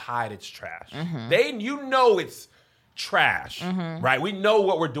try to hide its trash. It's trash, right? We know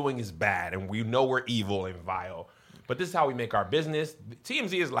what we're doing is bad, and we know we're evil and vile. But this is how we make our business.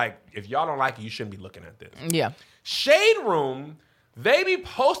 TMZ is like, if y'all don't like it, you shouldn't be looking at this. Yeah. Shade Room, they be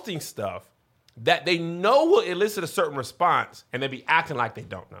posting stuff that they know will elicit a certain response, and they be acting like they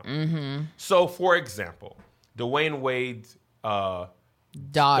don't know. So, for example, Dwayne Wade's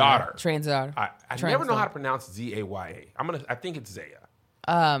daughter. Trans daughter. I never know how to pronounce Z-A-Y-A. I think it's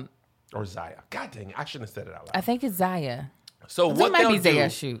Zaya. Or Zaya. God dang it. I shouldn't have said it out loud. I think it's Zaya. So what might they'll be Zaya. do,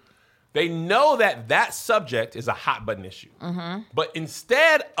 Shoot. they know that subject is a hot button issue. But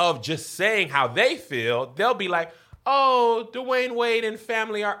instead of just saying how they feel, they'll be like, oh, Dwayne Wade and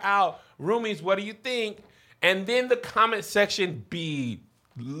family are out. Roomies, what do you think? And then the comment section be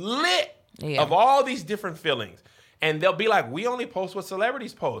lit of all these different feelings. And they'll be like, we only post what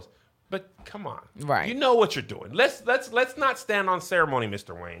celebrities post. But come on. Right. You know what you're doing. Let's not stand on ceremony,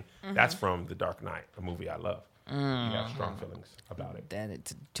 Mr. Wayne. That's from The Dark Knight, a movie I love. You have strong feelings about it.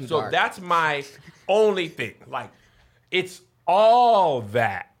 It's too So dark. that's my only thing. Like, it's all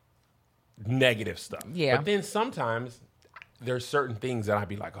that negative stuff. Yeah. But then sometimes there's certain things that I'd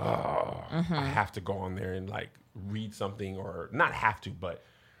be like, oh, I have to go on there and like read something, or not have to, but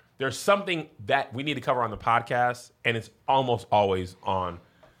there's something that we need to cover on the podcast, and it's almost always on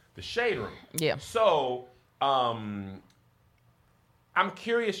the Shade Room. Yeah. So I'm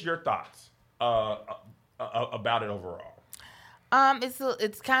curious your thoughts about it overall.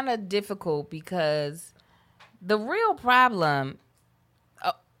 It's kind of difficult because the real problem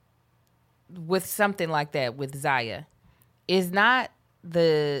with something like that with Zaya is not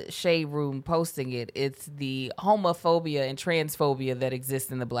the Shade Room posting it. It's the homophobia and transphobia that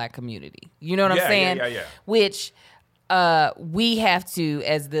exists in the Black community. You know what I'm saying? Yeah. Which we have to,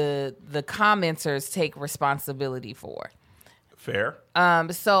 as the commenters, take responsibility for. Fair.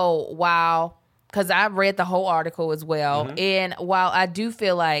 So while, because I read the whole article as well, and while I do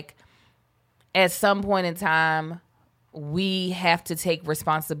feel like at some point in time, we have to take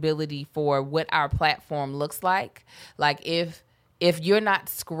responsibility for what our platform looks like. Like if you're not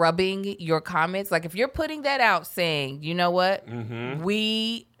scrubbing your comments, like if you're putting that out saying, you know what,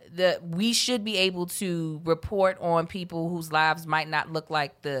 we should be able to report on people whose lives might not look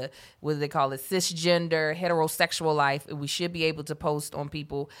like the, what do they call it, cisgender, heterosexual life. We should be able to post on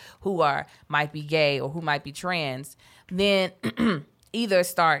people who might be gay or who might be trans. Then either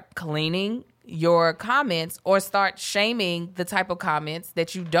start cleaning your comments or start shaming the type of comments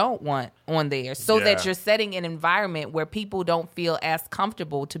that you don't want on there, so that you're setting an environment where people don't feel as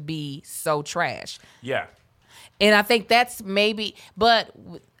comfortable to be so trash. Yeah. And I think that's maybe, but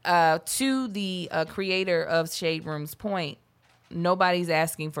to the creator of Shade Room's point, nobody's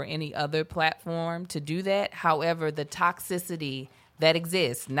asking for any other platform to do that. However, the toxicity that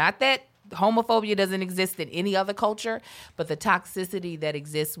exists, not that homophobia doesn't exist in any other culture, but the toxicity that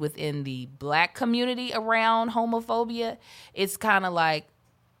exists within the Black community around homophobia, it's kind of like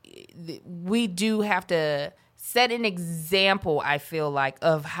we do have to set an example, I feel like,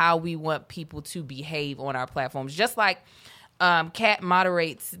 of how we want people to behave on our platforms. Just like Kat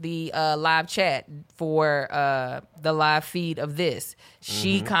moderates the live chat for the live feed of this.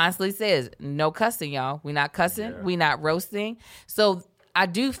 She constantly says, no cussing, y'all. We're not cussing. We're not roasting. So I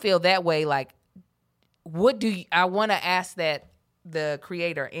do feel that way. Like, I want to ask that the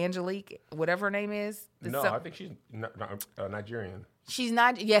creator, Angelique, whatever her name is. I think she's Nigerian. She's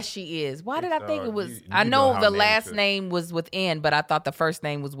not. Yes, she is. Why did I think it was? I know the last name was with N, but I thought the first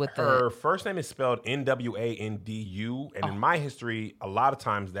name was with her first name is spelled Nwandu, and in my history, a lot of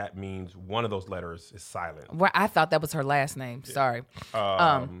times that means one of those letters is silent. Well, I thought that was her last name. Sorry.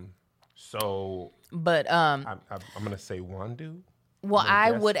 So, but I'm gonna say Wandu. Well,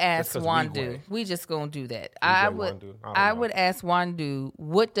 I would ask Wandu. We just gonna do that. I would ask Wandu,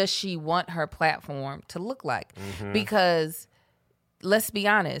 what does she want her platform to look like? Because let's be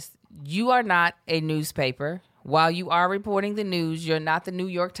honest, you are not a newspaper. While you are reporting the news, you're not the New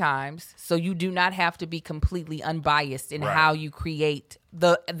York Times, so you do not have to be completely unbiased in how you create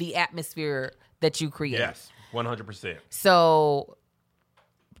the atmosphere that you create. Yes, 100%. So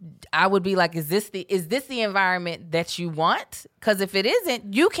I would be like, is this the environment that you want? Because if it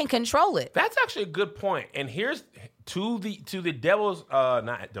isn't, you can control it. That's actually a good point. And here's to the devil's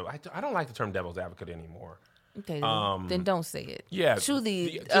I don't like the term devil's advocate anymore. Okay, then don't say it. Yeah. To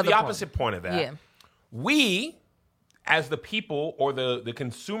the opposite point of that. Yeah. We, as the people or the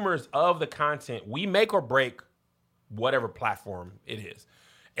consumers of the content, we make or break whatever platform it is.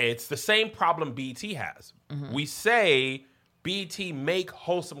 It's the same problem BET has. We say, BET, make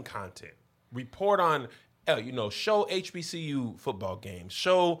wholesome content. Report on, show HBCU football games.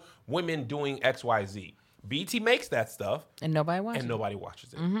 Show women doing XYZ. BET makes that stuff. And nobody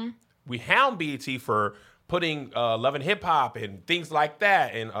watches it. We hound BET for putting Love and Hip Hop and things like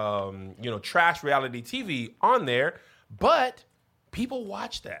that and, trash reality TV on there. But people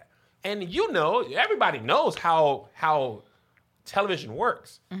watch that. And everybody knows how television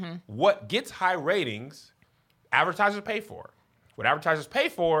works. What gets high ratings, advertisers pay for. What advertisers pay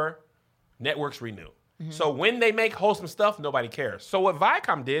for, networks renew. So when they make wholesome stuff, nobody cares. So what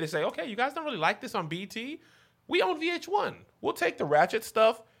Viacom did is say, okay, you guys don't really like this on BET. We own VH1. We'll take the ratchet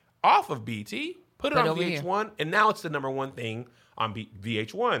stuff off of BET, put it on VH1, and now it's the number one thing on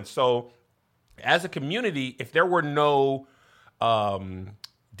VH1. So as a community, if there were no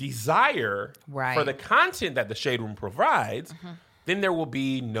desire for the content that the Shade Room provides, then there will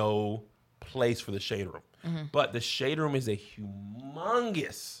be no place for the Shade Room. But the Shade Room is a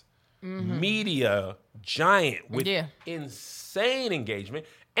humongous media giant with insane engagement.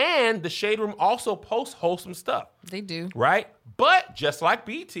 And the Shade Room also posts wholesome stuff. They do. Right? But just like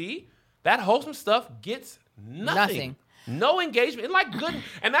BT, that wholesome stuff gets nothing. No engagement.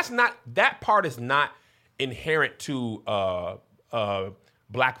 And that part is not inherent to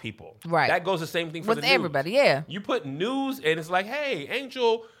black people. Right. That goes the same thing for with the news. everybody. Yeah. You put news, and it's like, hey,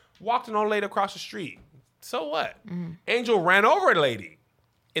 Angel walked an old lady across the street. So what? Angel ran over a lady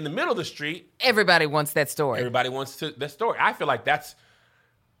in the middle of the street. Everybody wants that story. Everybody wants that story. I feel like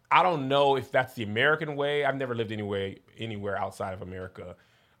I don't know if that's the American way. I've never lived anywhere outside of America.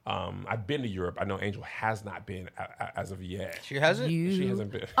 I've been to Europe. I know Angel has not been as of yet. She hasn't? She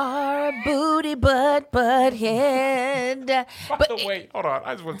hasn't been. Our booty butt head. By the way, hold on.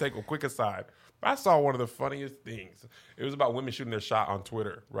 I just want to take a quick aside. I saw one of the funniest things. It was about women shooting their shot on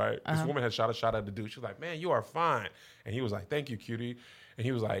Twitter, right? This woman had shot a shot at the dude. She was like, man, you are fine. And he was like, thank you, cutie. And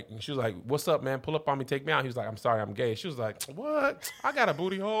she was like, what's up, man? Pull up on me, take me out. He was like, I'm sorry, I'm gay. She was like, what? I got a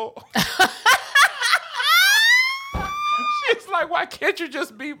booty hole. She's like, why can't you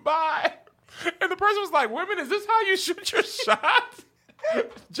just be bi? And the person was like, women, is this how you shoot your shot?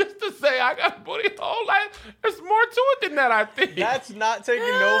 Just to say I got a booty hole? Like, there's more to it than that, I think. That's not taking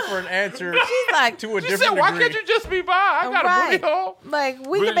no for an answer. She's like, to a She different said, why degree. can't you just be bi? I got a booty hole. Like,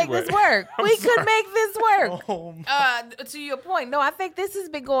 we But can make this anyway, work. We could make this work. Oh, To your point, no, I think this has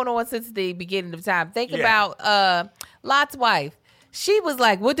been going on since the beginning of time. Think Yeah. about Lot's wife. She was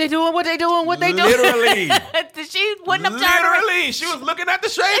like, what they doing? Literally. She wouldn't have turned around. Literally. She was looking at the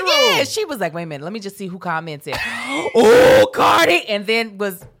shade room. Yeah, she was like, wait a minute, let me just see who commented. Oh, Cardi. And then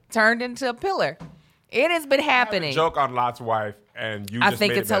was turned into a pillar. It has been happening. Joke on Lot's wife, and you I just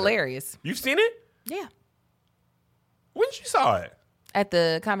think made it it's better. hilarious. You've seen it? Yeah. When you saw it? At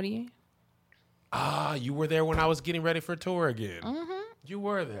the Comedy Union. Ah, you were there when I was getting ready for a tour again. Mm-hmm. You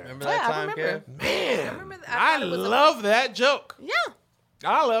were there. remember that Yeah, I time, remember. Kev? Man, I remember that. I I thought it was love that joke. Yeah.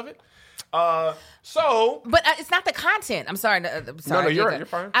 I love it. So But it's not the content. I'm sorry. No, you're right. You're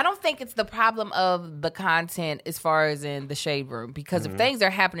fine. I don't think it's the problem of the content as far as in the shade room. Because if things are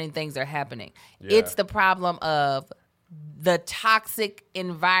happening, things are happening. Yeah. It's the problem of the toxic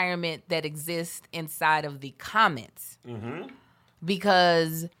environment that exists inside of the comments.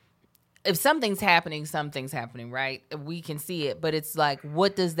 Because if something's happening, right? We can see it. But it's like,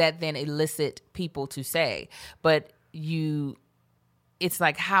 what does that then elicit people to say? But it's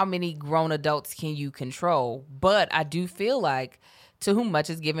like, how many grown adults can you control? But I do feel like to whom much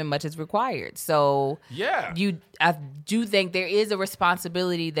is given, much is required. So yeah, I do think there is a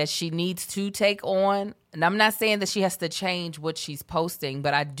responsibility that she needs to take on. And I'm not saying that she has to change what she's posting,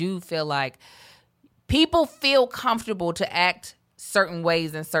 but I do feel like people feel comfortable to act certain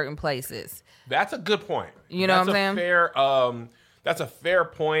ways in certain places. that's a good point. You know what I'm saying? That's a fair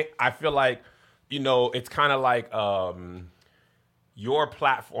point. I feel like, it's kind of like your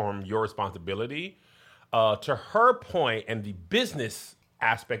platform, your responsibility. To her point and the business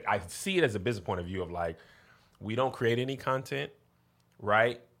aspect, I see it as a business point of view of like, we don't create any content,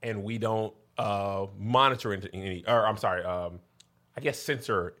 right? And we don't monitor any,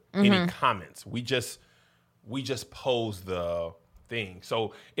 censor any comments. We just pose the thing.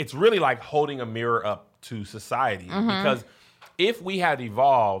 So it's really like holding a mirror up to society because if we had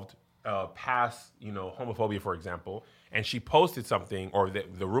evolved past, homophobia, for example, and she posted something, or the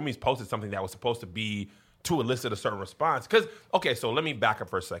roomies posted something that was supposed to be to elicit a certain response. Because, okay, so let me back up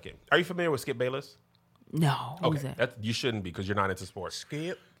for a second. Are you familiar with Skip Bayless? No. Who's Okay, that? you shouldn't be because you're not into sports.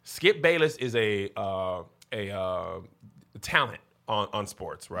 Skip Bayless is a talent on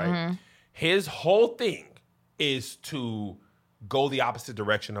sports, right? His whole thing is to go the opposite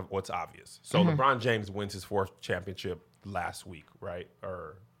direction of what's obvious. So LeBron James wins his 4th championship last week, right?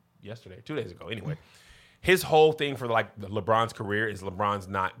 Or yesterday, 2 days ago. Anyway, his whole thing for like LeBron's career is LeBron's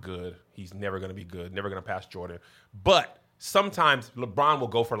not good. He's never going to be good, never going to pass Jordan. But sometimes LeBron will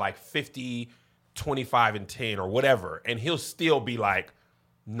go for like 50, 25, and 10 or whatever, and he'll still be like,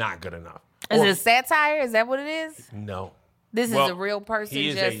 not good enough. Is it a satire? Is that what it is? No. This is a real person. He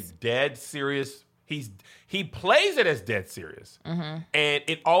is a dead serious. He plays it as dead serious, and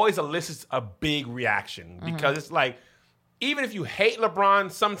it always elicits a big reaction because it's like, even if you hate LeBron,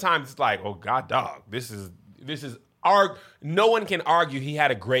 sometimes it's like, oh God, dog, this is no one can argue he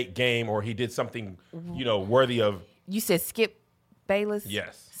had a great game or he did something worthy of. You said Skip Bayless?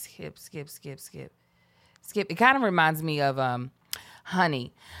 Yes. Skip. It kind of reminds me of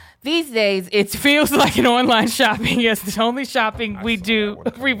Honey. These days, it feels like an online shopping. Yes, the only shopping we do,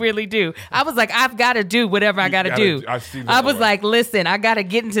 we really do. I was like, I've got to do whatever I got to do. I was like, listen, I got to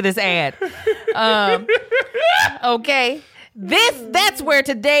get into this ad. Okay. That's where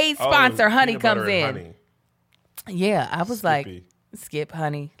today's sponsor, Honey, comes in. Honey. Yeah, I was like, Skip,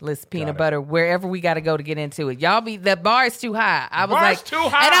 Honey, list peanut butter, wherever we got to go to get into it. The bar is too high. I was Bar's like, too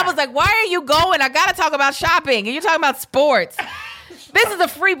high. And I was like, why are you going? I got to talk about shopping. And you're talking about sports. This is a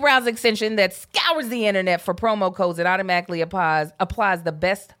free browser extension that scours the internet for promo codes and automatically applies the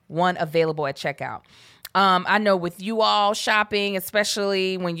best one available at checkout. I know with you all shopping,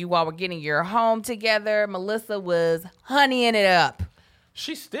 especially when you all were getting your home together, Melissa was honeying it up.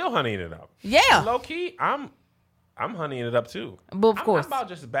 She's still honeying it up. Yeah. Low key, I'm honeying it up too. Well, of course. I'm about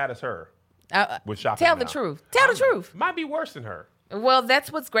just as bad as her with shopping. Tell the truth. Tell the truth. Might be worse than her. Well,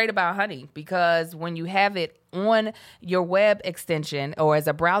 that's what's great about Honey, because when you have it on your web extension or as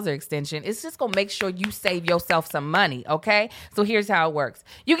a browser extension, it's just going to make sure you save yourself some money, okay? So here's how it works.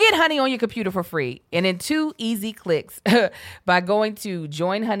 You get Honey on your computer for free and in 2 easy clicks by going to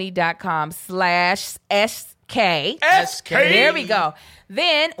joinhoney.com/SK. SK. There we go.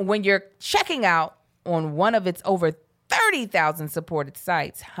 Then when you're checking out on one of its over 30,000 supported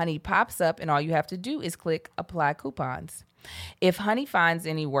sites, Honey pops up and all you have to do is click Apply Coupons. If Honey finds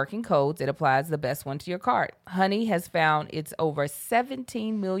any working codes, it applies the best one to your cart. Honey has found its over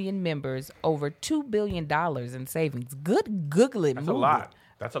 17 million members, over $2 billion in savings. Good googling. That's a lot.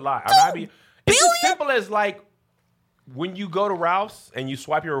 That's a lot. I mean, it's as simple as like when you go to Ralph's and you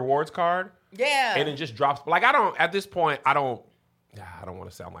swipe your rewards card. Yeah. And it just drops. Like at this point, I don't want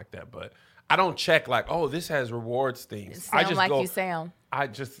to sound like that, but I don't check like, oh, this has rewards things. I just you sound. I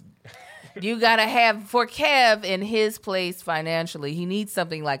just... You got to have, for Kev in his place financially, he needs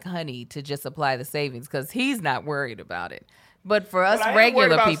something like Honey to just apply the savings because he's not worried about it. But for us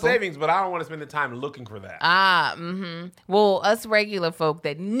regular people, savings, but I don't want to spend the time looking for that. Well, us regular folk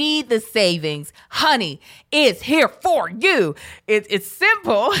that need the savings, Honey is here for you. It's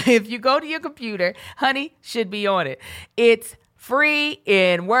simple. If you go to your computer, Honey should be on it. It's free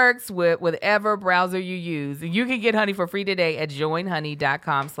and works with whatever browser you use. You can get Honey for free today at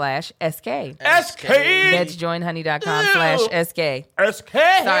joinhoney.com/SK. SK. That's joinhoney.com/SK. SK.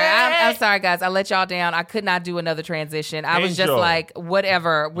 Sorry, I'm sorry, guys. I let y'all down. I could not do another transition. I was just like,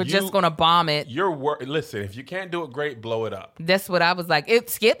 whatever. We're just going to bomb it. Listen, if you can't do it great, blow it up. That's what I was like.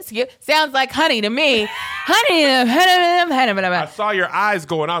 Skip. Sounds like Honey to me. Honey. I saw your eyes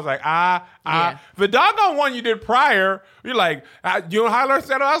going. I was like, Yeah. The doggone one you did prior, you're like, you know how I learned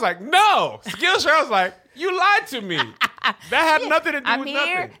that? I was like, no. Skillshare, I was like, you lied to me. That had nothing to do with nothing. I'm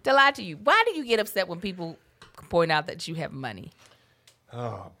here to lie to you. Why do you get upset when people point out that you have money?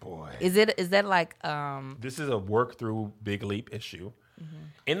 Oh, boy. Is that like... This is a work through big leap issue. Mm-hmm.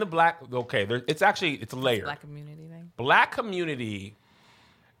 In the black... Okay, it's a layer. Black community thing? Black community...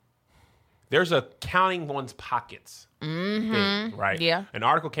 There's a counting one's pockets thing, right? Yeah. An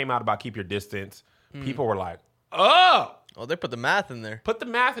article came out about keep your distance. People were like, oh, they put the math in there. Put the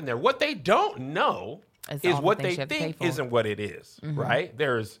math in there. What they don't know is what they think isn't what it is, right?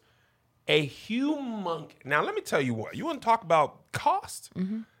 There's a Now, let me tell you what. You want to talk about cost?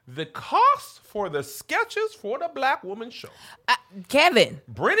 Mm-hmm. The cost for the sketches for the Black Woman Show. Kevin.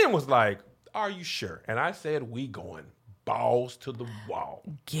 Brennan was like, are you sure? And I said, we going balls to the wall.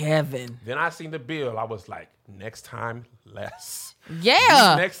 Kevin. Then I seen the bill. I was like, next time, less. Yeah.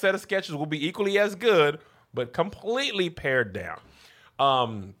 These next set of sketches will be equally as good, but completely pared down.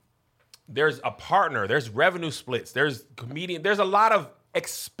 There's a partner. There's revenue splits. There's comedian. There's a lot of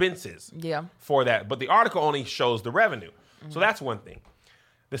expenses for that. But the article only shows the revenue. Mm-hmm. So that's one thing.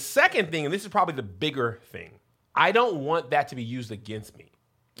 The second thing, and this is probably the bigger thing, I don't want that to be used against me.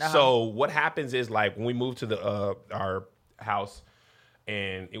 Uh-huh. So what happens is, like, when we moved to our house,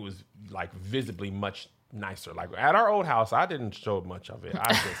 and it was like visibly much nicer. Like at our old house, I didn't show much of it.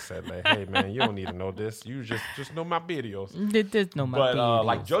 I just said, like, hey man, you don't need to know this. You just know my videos. Just know my videos. But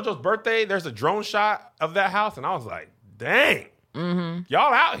like JoJo's birthday, there's a drone shot of that house, and I was like, dang,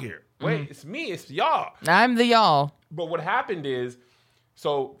 y'all out here. Wait, it's me, it's y'all. I'm the y'all. But what happened is,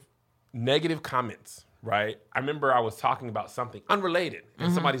 so negative comments. Right? I remember I was talking about something unrelated.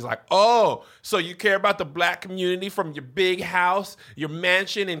 And somebody's like, oh, so you care about the Black community from your big house, your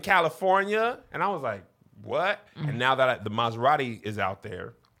mansion in California? And I was like, what? And now that the Maserati is out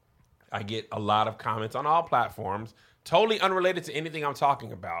there, I get a lot of comments on all platforms, totally unrelated to anything I'm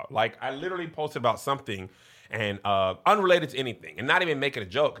talking about. Like, I literally posted about something and unrelated to anything, and not even making a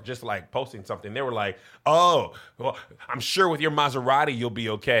joke, just like posting something. They were like, oh, well, I'm sure with your Maserati, you'll be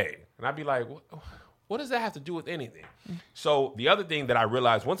okay. And I'd be like, what does that have to do with anything? So the other thing that I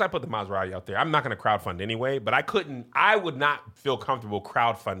realized, once I put the Maserati out there, I'm not going to crowdfund anyway, but I would not feel comfortable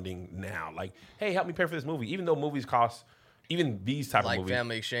crowdfunding now. Like, hey, help me pay for this movie. Even though movies cost, even these type of movies. Like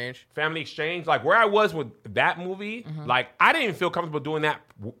Family Exchange. Like where I was with that movie, like I didn't even feel comfortable doing that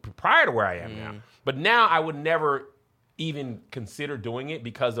prior to where I am now. But now I would never even consider doing it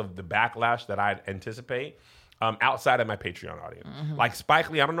because of the backlash that I'd anticipate. outside of my Patreon audience. Like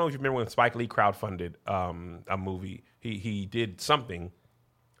Spike Lee, I don't know if you remember when Spike Lee crowdfunded a movie. He did something,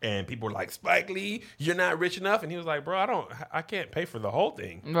 and people were like, Spike Lee, you're not rich enough. And he was like, bro, I can't pay for the whole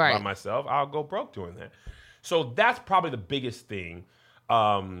thing by myself. I'll go broke doing that. So that's probably the biggest thing.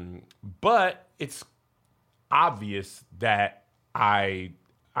 But it's obvious that I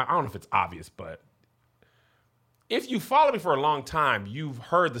don't know if it's obvious, but if you follow me for a long time, you've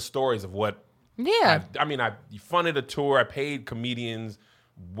heard the stories of what. Yeah. I funded a tour. I paid comedians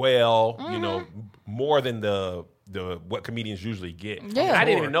well, more than the what comedians usually get. Yeah. I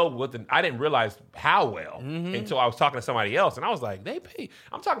didn't even know I didn't realize how well until I was talking to somebody else, and I was like, they pay.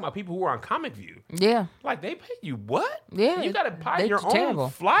 I'm talking about people who are on Comic View. Yeah. Like, they pay you what? Yeah. You got to buy your own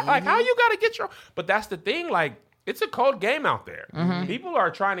flight. Like, how you got to get your? But that's the thing. Like, it's a cold game out there. People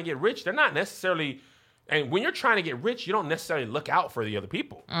are trying to get rich. They're not necessarily. And when you're trying to get rich, you don't necessarily look out for the other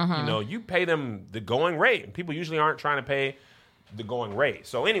people. You pay them the going rate. And people usually aren't trying to pay the going rate.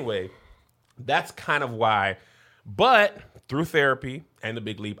 So anyway, that's kind of why. But through therapy and the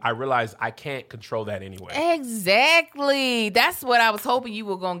Big Leap, I realized I can't control that anyway. Exactly. That's what I was hoping you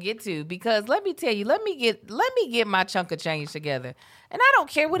were going to get to. Because let me tell you, let me get my chunk of change together. And I don't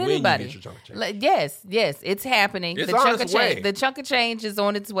care what anybody. You get your chunk of change. Yes, it's happening. It's on its way. The chunk of change is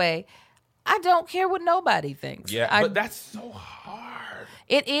on its way. I don't care what nobody thinks. Yeah, but that's so hard.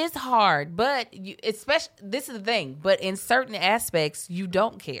 It is hard, but especially this is the thing. But in certain aspects, you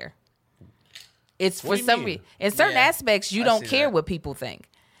don't care. It's for some reason. In certain aspects, you don't care what people think.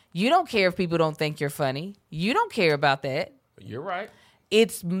 You don't care if people don't think you're funny. You don't care about that. You're right.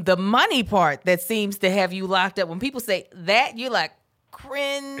 It's the money part that seems to have you locked up. When people say that, you're like,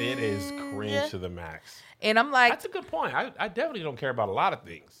 cringe. It is cringe to the max. And I'm like, that's a good point. I definitely don't care about a lot of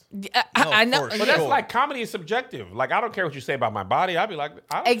things. I know, but that's like comedy is subjective. Like, I don't care what you say about my body. I'd be like,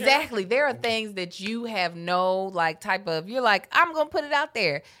 I don't exactly. care. There are things that you have no like type of. You're like, I'm gonna put it out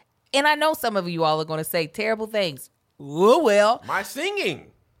there, and I know some of you all are gonna say terrible things. Oh well, my singing,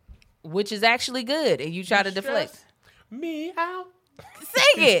 which is actually good, and you try to deflect me out.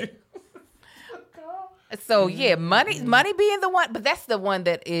 Sing it. So yeah, money being the one, but that's the one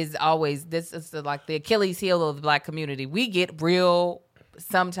that is always, this is like the Achilles heel of the Black community. We get real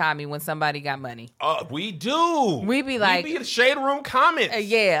sometimey when somebody got money. We do. We be like, we be in the shade room comments.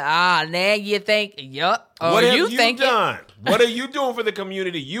 Now you think, yup. What have you done? What are you doing for the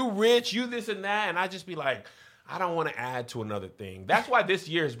community? You rich, you this and that, and I just be like, I don't want to add to another thing. That's why this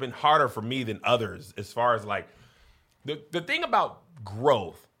year has been harder for me than others. As far as like the thing about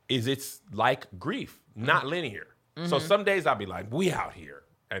growth is it's like grief. Not linear. So some days I'll be like, we out here.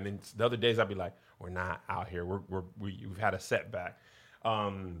 And then the other days I'll be like, we're not out here. We've had a setback.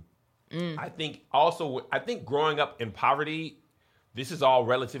 I think growing up in poverty, this is all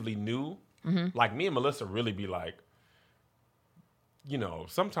relatively new. Like, me and Melissa really be like,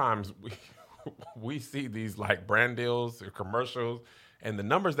 sometimes we see these like brand deals or commercials, and the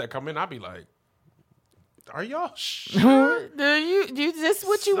numbers that come in, I'll be like, are y'all sure? Do you this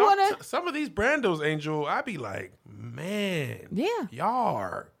what you want to? Some of these brandos, Angel, I be like, man, y'all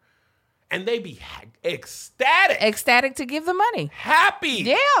are. And they be ecstatic to give the money,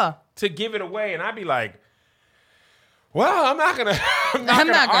 happy, to give it away, and I be like, well, I'm not gonna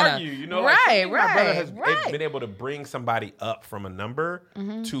argue, right? My brother has been able to bring somebody up from a number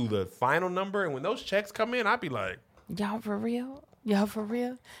to the final number, and when those checks come in, I be like, y'all for real? Y'all for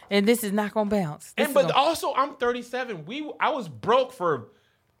real? And this is not gonna bounce. Also, I'm 37. I was broke for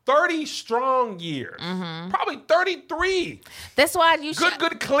 30 strong years. Probably 33. That's why you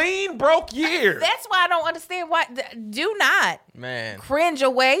good, clean, broke years. That's why I don't understand why. Do not cringe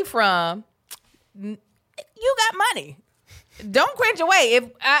away from. You got money. Don't cringe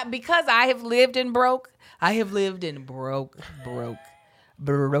away. Because I have lived in broke. I have lived in broke.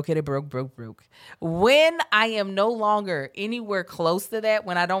 When I am no longer anywhere close to that,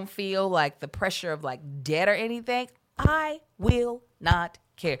 when I don't feel like the pressure of like debt or anything, I will not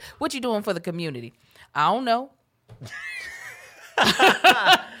care. What you doing for the community? I don't know.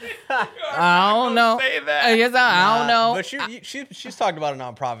 I don't know. Say that. Yes, I don't know. But she's talked about a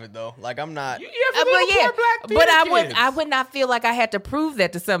nonprofit though. Like, I'm not. But I would not feel like I had to prove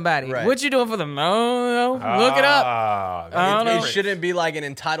that to somebody. Right. What you doing for them? Oh, look it up. It shouldn't be like an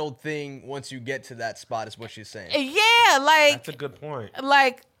entitled thing once you get to that spot. Is what she's saying. Yeah, like that's a good point.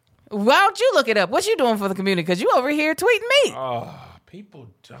 Like, why don't you look it up? What you doing for the community? Because you over here tweeting me. People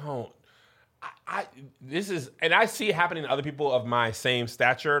don't. And I see it happening to other people of my same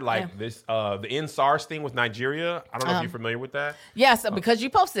stature, like this, the NSARS thing with Nigeria. I don't know if you're familiar with that. Yes, because you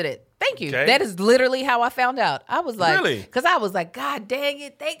posted it. Thank you. Okay. That is literally how I found out. I was like, Really? because I was like, God dang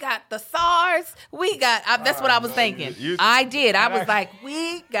it, they got the SARS. We got, that's what I was thinking. I did. I was like,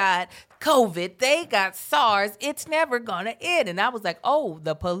 we got COVID. They got SARS. It's never going to end. And I was like, oh,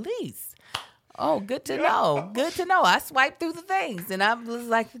 the police. Oh, good to know. Good to know. I swiped through the things, and I was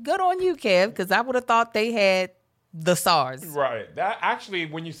like, good on you, Kev, because I would have thought they had the SARS. Right. That actually,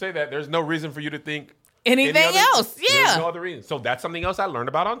 when you say that, there's no reason for you to think anything else. Yeah. There's no other reason. So that's something else I learned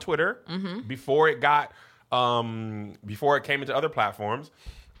about on Twitter before it got, before it came into other platforms.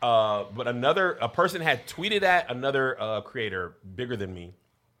 But a person had tweeted at another creator bigger than me.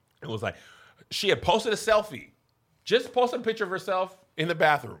 It was like, she had posted a selfie, just posted a picture of herself in the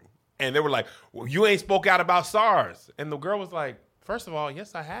bathroom. And they were like, well, you ain't spoke out about SARS. And the girl was like, first of all,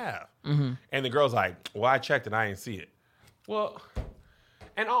 yes, I have. And the girl's like, well, I checked and I didn't see it. Well,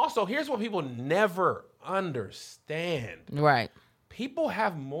 and also, here's what people never understand. Right. People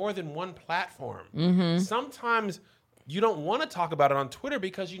have more than one platform. Sometimes you don't want to talk about it on Twitter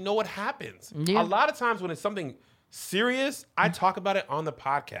because you know what happens. Yeah. A lot of times when it's something serious, I talk about it on the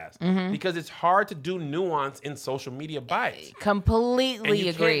podcast because it's hard to do nuance in social media bites. Completely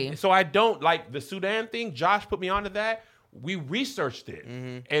agree. So I don't like the Sudan thing. Josh put me onto that. We researched it,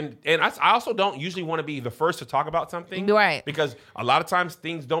 and I also don't usually want to be the first to talk about something, right? Because a lot of times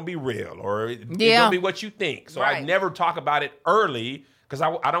things don't be real or it don't be what you think. So I never talk about it early because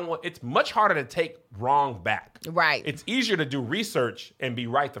I don't want. It's much harder to take wrong back. Right. It's easier to do research and be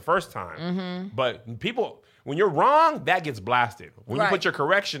right the first time, but people. When you're wrong, that gets blasted. When you put your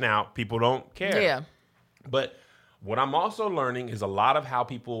correction out, people don't care. Yeah. But what I'm also learning is a lot of how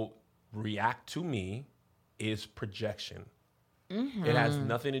people react to me is projection. It has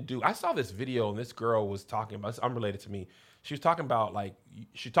nothing to do. I saw this video and this girl was talking about, it's unrelated to me. She was talking about like,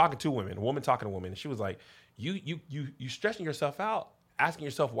 she's talking to women, a woman talking to a woman. And she was like, you stressing yourself out, asking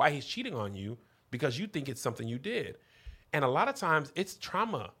yourself why he's cheating on you because you think it's something you did. And a lot of times it's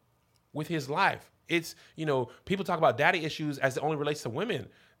trauma with his life. It's, people talk about daddy issues as it only relates to women.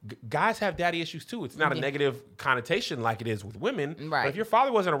 Guys have daddy issues too. It's not a negative connotation like it is with women. Right. But if your father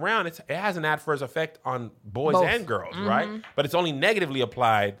wasn't around, it has an adverse effect on boys and girls, right? But it's only negatively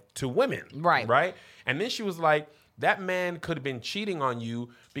applied to women. Right. And then she was like, that man could have been cheating on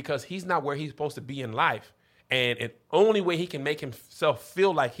you because he's not where he's supposed to be in life. And the only way he can make himself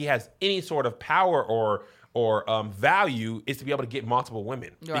feel like he has any sort of power or value is to be able to get multiple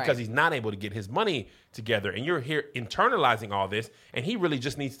women because he's not able to get his money together. And you're here internalizing all this, and he really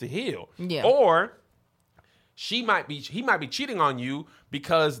just needs to heal. Yeah. Or he might be cheating on you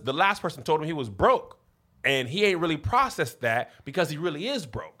because the last person told him he was broke, and he ain't really processed that because he really is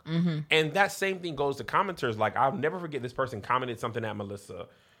broke. And that same thing goes to commenters. Like, I'll never forget this person commented something at Melissa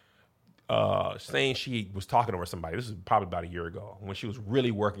saying she was talking over somebody. This is probably about a year ago when she was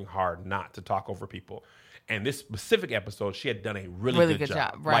really working hard not to talk over people. And this specific episode, she had done a really good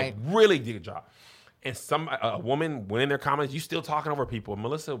job. Right. Like, really good job. And a woman went in their comments, you still talking over people. And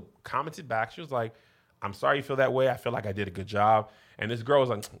Melissa commented back. She was like, I'm sorry you feel that way. I feel like I did a good job. And this girl was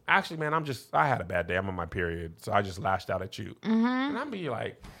like, actually, man, I had a bad day. I'm on my period. So I just lashed out at you. And I'd be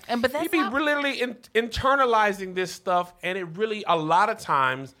like, you be literally internalizing this stuff. And it really, a lot of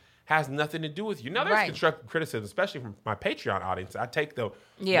times, has nothing to do with you. Now, there's constructive criticism, especially from my Patreon audience. I take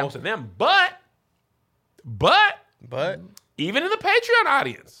most of them. But even in the Patreon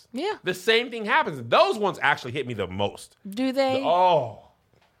audience, the same thing happens. Those ones actually hit me the most. Do they?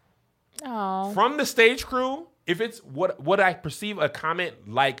 From the stage crew, if it's what I perceive a comment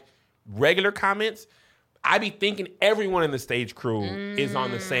like regular comments, I be thinking everyone in the stage crew is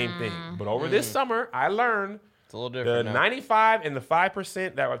on the same thing. But over this summer, I learned it's a little different. The 95 and the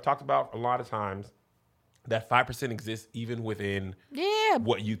 5% that I've talked about a lot of times, that 5% exists even within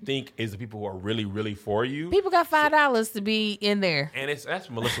what you think is the people who are really, really for you. People got $5 to be in there. And that's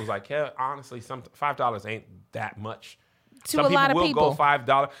what Melissa was like, yeah, honestly, $5 ain't that much. To a lot of people. Some people will go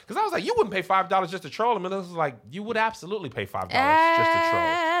 $5. Because I was like, you wouldn't pay $5 just to troll. And Melissa was like, you would absolutely pay $5 just to troll.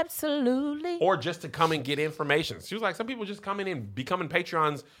 Absolutely. Or just to come and get information. She was like, some people just come in and becoming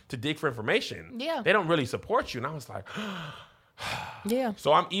Patreons to dig for information. Yeah. They don't really support you. And I was like, yeah.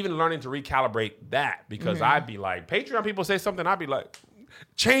 So I'm even learning to recalibrate that because I'd be like, Patreon people say something, I'd be like,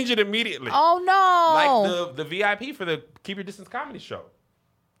 change it immediately. Oh, no. Like the VIP for the Keep Your Distance comedy show.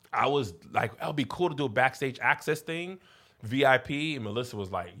 I was like, it'll be cool to do a backstage access thing. VIP, and Melissa was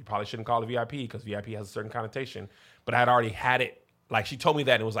like, you probably shouldn't call it VIP because VIP has a certain connotation. But I had already had it. Like, she told me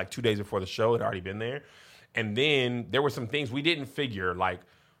that, and it was like 2 days before the show. It had already been there. And then there were some things we didn't figure. Like,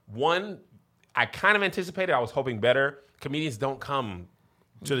 one, I kind of anticipated. I was hoping better. Comedians don't come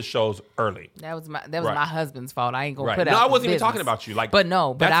to the shows early. That was my husband's fault. I ain't gonna put No, out I wasn't even business. talking about you. Like, but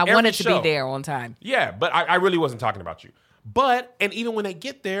I wanted to be there on time. Yeah, but I really wasn't talking about you. And even when they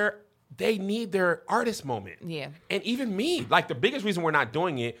get there, they need their artist moment. Yeah. And even me, like the biggest reason we're not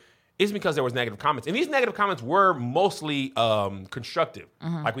doing it is because there was negative comments. And these negative comments were mostly constructive.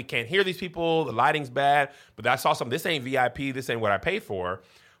 Mm-hmm. Like, we can't hear these people, the lighting's bad, but I saw something, this ain't VIP, this ain't what I paid for.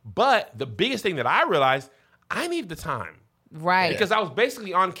 But the biggest thing that I realized, I need the time. Right. Because I was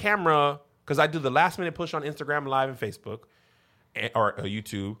basically on camera, because I do the last minute push on Instagram Live and Facebook or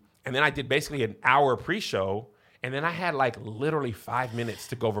YouTube. And then I did basically an hour pre-show. And then I had like literally 5 minutes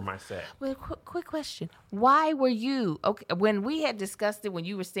to go over my set. Well, quick question. Why were you, okay, when we had discussed it, when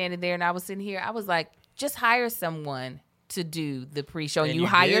you were standing there and I was sitting here, I was like, just hire someone to do the pre-show. And you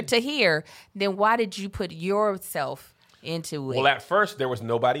hired Tahir. Then why did you put yourself into it? Well, at first, there was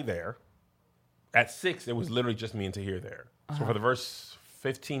nobody there. At 6, it was literally just me and Tahir there. So for the first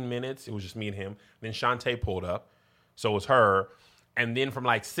 15 minutes, it was just me and him. Then Shantae pulled up. So it was her. And then from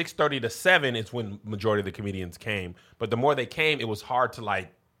like 6:30 to 7 is when majority of the comedians came. But the more they came, it was hard to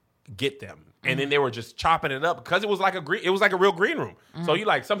like get them. And then they were just chopping it up because it was like a real green room. So you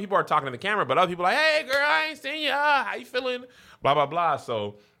like, some people are talking to the camera, but other people are like, hey girl, I ain't seen you. How you feeling? Blah, blah, blah.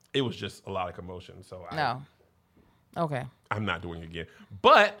 So it was just a lot of commotion. So Okay. I'm not doing it again.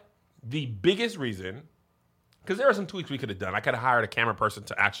 But the biggest reason, because there were some tweaks we could have done. I could have hired a camera person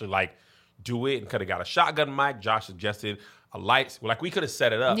to actually like do it and could have got a shotgun mic. Josh suggested a light. Like, we could have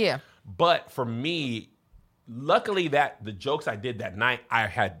set it up. Yeah. But for me, luckily that the jokes I did that night I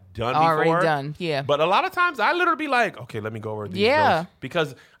had done Already before. done, yeah. But a lot of times I literally be like, okay, let me go over these jokes.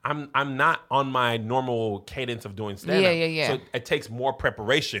 Because I'm not on my normal cadence of doing stand-up. Yeah. So it takes more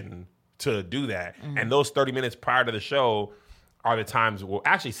preparation to do that. And those 30 minutes prior to the show are the times, well,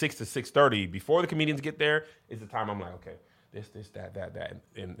 actually 6 to 6:30 before the comedians get there is the time I'm like, okay, this, that.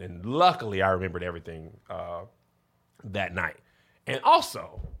 And luckily I remembered everything that night. And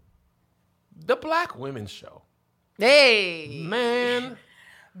also, the Black Women's Show. Hey. Man.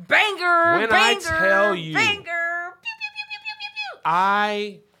 Banger. When I tell you. Banger. Pew, pew, pew, pew, pew, pew, pew.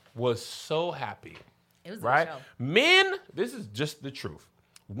 I was so happy. It was a right? show. Men, this is just the truth.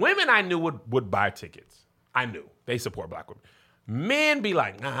 Women I knew would buy tickets. I knew. They support Black women. Men be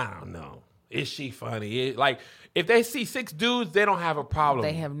like, nah, I don't know. Is she funny? Like, if they see 6 dudes, they don't have a problem.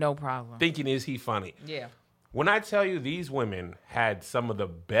 They have no problem. Thinking, is he funny? Yeah. When I tell you these women had some of the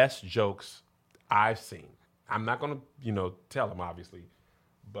best jokes I've seen. I'm not going to, tell them, obviously.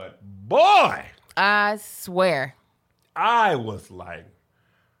 But, boy. I swear. I was like,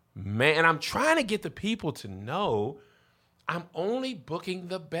 man, and I'm trying to get the people to know I'm only booking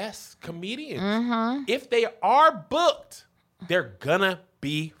the best comedians. Mm-hmm. If they are booked, they're gonna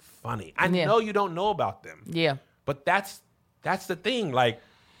be funny. I know you don't know about them. Yeah. But that's the thing. Like,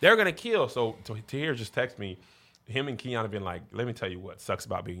 they're gonna kill. So Tahir just text me. Him and Keon have been like, let me tell you what sucks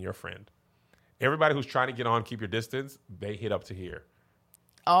about being your friend. Everybody who's trying to get on, keep your distance, they hit up Tahir.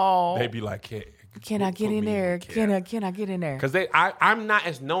 Oh. They be like, hey, can I get in there? Can I get in there? Because I'm not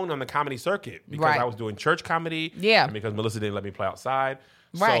as known on the comedy circuit because I was doing church comedy. Yeah. And because Melissa didn't let me play outside.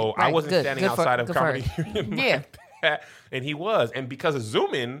 Right, so I wasn't standing outside of comedy. Yeah. And he was. And because of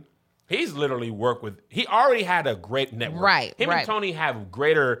Zoom-In, he's literally worked with, he already had a great network. Right. Him and Tony have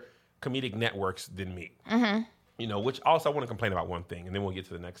greater comedic networks than me. Mm-hmm. Which also I want to complain about one thing, and then we'll get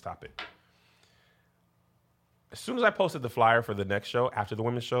to the next topic. As soon as I posted the flyer for the next show, after the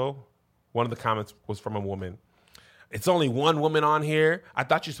women's show, one of the comments was from a woman. It's only one woman on here. I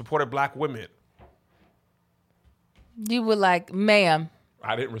thought you supported Black women. You were like, ma'am.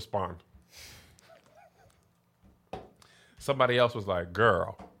 I didn't respond. Somebody else was like,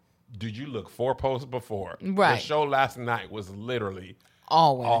 girl, did you look 4 posts before? Right. The show last night was literally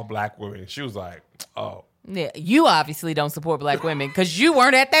all Black women. She was like, oh. Yeah, you obviously don't support Black women because you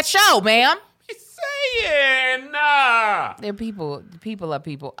weren't at that show, ma'am. Saying, nah. They're people. People are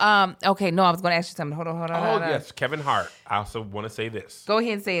people. Okay, no, I was going to ask you something. Hold on. Yes, Kevin Hart. I also want to say this. Go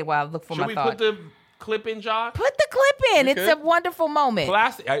ahead and say it while I look for my thought. Should we put the clip in, Josh? Put the clip in. It's a wonderful moment.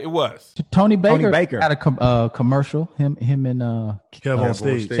 Classic. It was. Tony Baker had a commercial. Him and Kevin on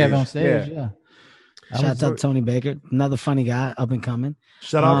stage. Kevin on stage. Yeah. Shout out to Tony Baker, another funny guy, up and coming.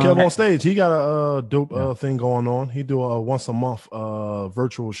 Shout out Kevin on stage. He got a dope thing going on. He do a once a month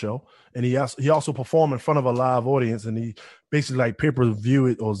virtual show, and he also perform in front of a live audience, and he basically like pay-per-view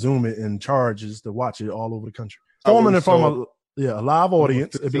it or Zoom it and charges to watch it all over the country. Performing in front of a live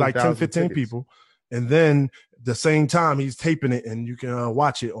audience. It'd be like 10, 15 people, and then the same time he's taping it, and you can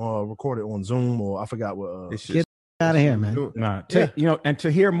watch it or record it on Zoom or I forgot what. Out of here, man. Nah, and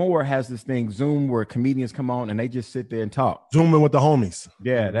Tahir Moore has this thing, Zoom, where comedians come on and they just sit there and talk. Zooming with the homies.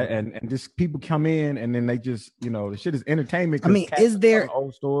 Yeah, and just people come in and then they just, the shit is entertainment. I mean, is there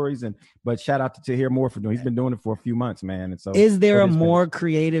old stories? But shout out to Tahir Moore for doing. He's been doing it for a few months, man. And so, is there a more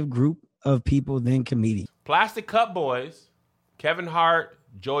creative group of people than comedians? Plastic Cup Boys, Kevin Hart,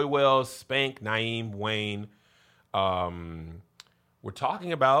 Joey Wells, Spank, Naeem, Wayne. We're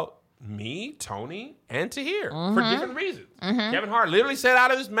talking about me, Tony, and Tahir for different reasons. Kevin Hart literally said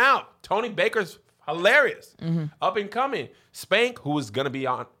out of his mouth, Tony Baker's hilarious, up and coming. Spank, who is going to be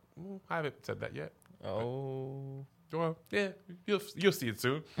on, I haven't said that yet. Oh. Well, yeah, you'll see it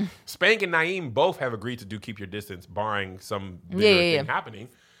soon. Spank and Naeem both have agreed to do Keep Your Distance, barring some bigger thing happening.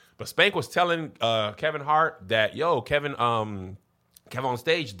 But Spank was telling Kevin Hart that, Kevin on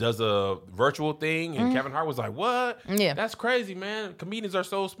stage does a virtual thing, and Kevin Hart was like, what? Yeah. That's crazy, man. Comedians are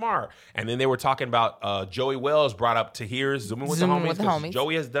so smart. And then they were talking about Joey Wells brought up Tahir's Zooming with the Homies.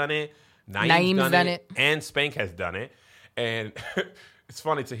 Joey has done it. Naeem's done it. And Spank has done it. And it's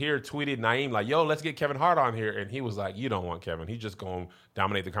funny, Tahir tweeted Naeem like, let's get Kevin Hart on here. And he was like, you don't want Kevin. He's just going to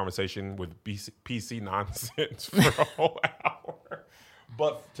dominate the conversation with PC nonsense for a whole hour.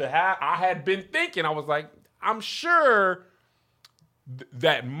 But I had been thinking, I was like, I'm sure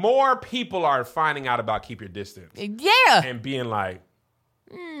that more people are finding out about Keep Your Distance. Yeah. And being like,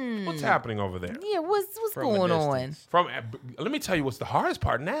 what's happening over there? Yeah, what's going on? Let me tell you what's the hardest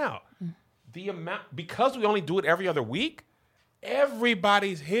part now. The amount, because we only do it every other week,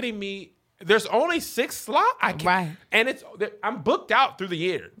 everybody's hitting me. There's only 6 slots. Right. And I'm booked out through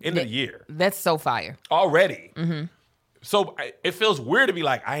the end of the year. That's so fire. Already. So it feels weird to be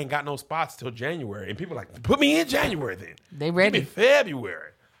like, I ain't got no spots till January. And people are like, put me in January then. They ready. Give me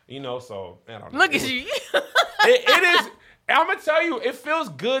February. So, I don't know. Look at you. it is, I'm going to tell you, it feels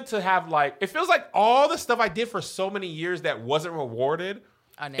good to have it feels like all the stuff I did for so many years that wasn't rewarded,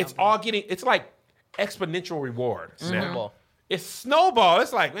 it's like exponential reward. Snowball. It's snowball.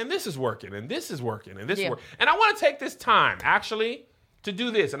 It's like, man, this is working, and this is working, and this is working. And I want to take this time, actually, to do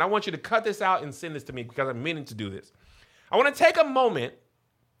this. And I want you to cut this out and send this to me because I'm meaning to do this. I want to take a moment.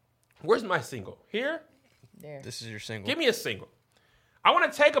 Where's my single? Here? There. This is your single. Give me a single. I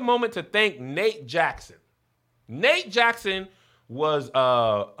want to take a moment to thank Nate Jackson. Nate Jackson was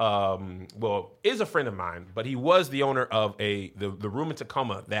is a friend of mine, but he was the owner of the room in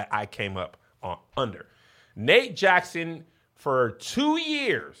Tacoma that I came up under. Nate Jackson, for 2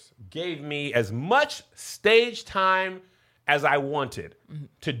 years, gave me as much stage time as I wanted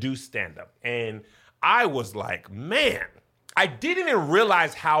to do stand-up. And I was like, man, I didn't even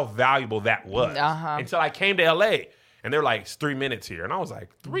realize how valuable that was until I came to LA. And they're like, it's 3 minutes here. And I was like,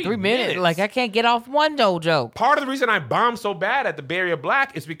 3 minutes? Like, I can't get off one dojo. Part of the reason I bombed so bad at the Bay Area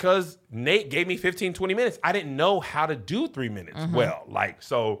Black is because Nate gave me 15, 20 minutes. I didn't know how to do 3 minutes well.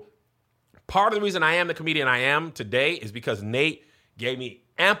 So part of the reason I am the comedian I am today is because Nate gave me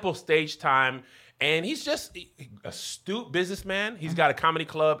ample stage time. And he's just an astute businessman. He's got a comedy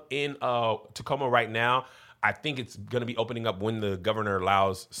club in Tacoma right now. I think it's going to be opening up when the governor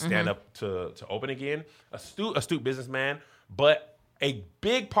allows stand-up to open again. Astute businessman. But a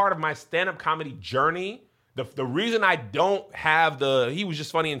big part of my stand-up comedy journey, the reason I don't have he was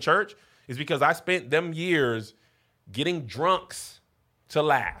just funny in church, is because I spent them years getting drunks to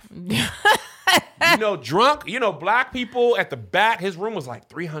laugh. Black people at the back. His room was like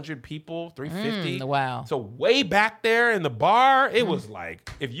 300 people, 350. Wow. So way back there in the bar, it was like,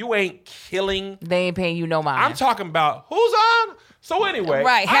 if you ain't killing, they ain't paying you no mind. I'm talking about who's on. So anyway,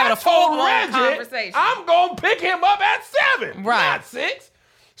 right, having a full-blown conversation. I'm going to pick him up at 7, not 6.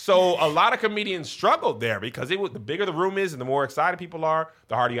 So a lot of comedians struggled there because the bigger the room is and the more excited people are,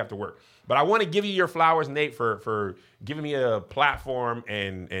 the harder you have to work. But I want to give you your flowers, Nate, for giving me a platform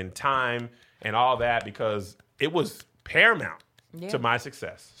and time and all that, because it was paramount to my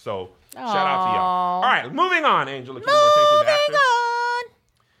success. So shout out to y'all. All right, moving on, Angela.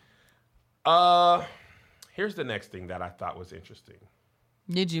 Here's the next thing that I thought was interesting.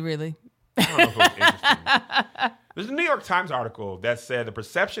 Did you really? I don't know if it was interesting. There's a New York Times article that said the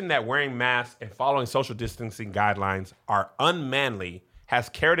perception that wearing masks and following social distancing guidelines are unmanly has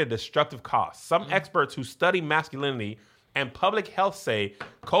carried a destructive cost. Some experts who study masculinity and public health say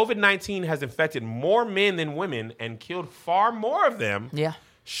COVID-19 has infected more men than women and killed far more of them. Yeah.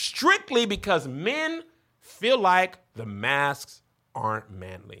 Strictly because men feel like the masks aren't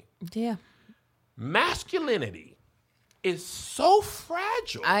manly. Yeah. Masculinity is so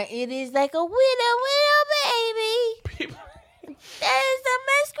fragile. It is like a widow baby. That is the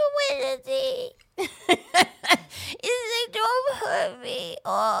masculinity. they don't hurt me.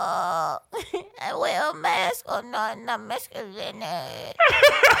 Oh, I wear a mask or not masculinity.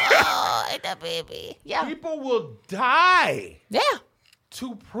 Oh, it's a baby. Yeah. People will die. Yeah.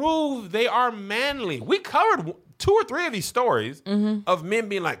 To prove they are manly. We covered 2 or 3 of these stories of men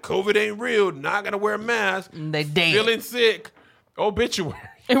being like, COVID ain't real, not gonna wear a mask. They dead. Feeling sick. Obituary.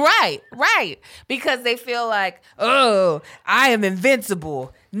 Right. Because they feel like, oh, I am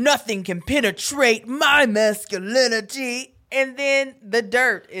invincible. Nothing can penetrate my masculinity. And then the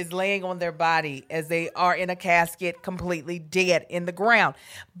dirt is laying on their body as they are in a casket completely dead in the ground.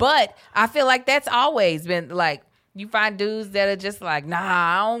 But I feel like that's always been like, you find dudes that are just like, nah,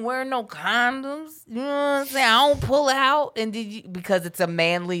 I don't wear no condoms. You know what I'm saying? I don't pull out. And because it's a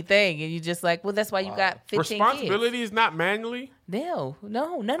manly thing. And you just like, well, that's why you got 15 Responsibility kids. is not manually? No,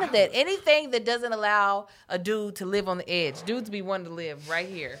 none of that. Anything that doesn't allow a dude to live on the edge. Dudes be wanting to live right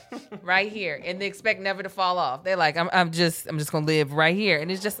here, and they expect never to fall off. They're like, I'm just gonna live right here,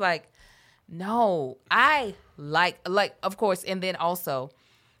 and it's just like, no, I like, of course, and then also,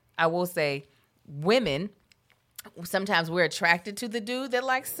 I will say, women. Sometimes we're attracted to the dude that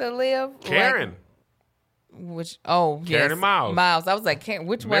likes to live. Karen. Karen and Miles. Miles. I was like, Karen,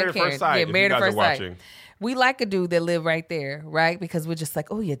 which Married one? at Karen? First Sight, Yeah, if you Married at guys are First Sight. watching. We like a dude that live right there, right? Because we're just like,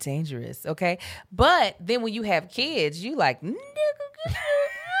 oh, you're dangerous, okay? But then when you have kids, you like, nigga, get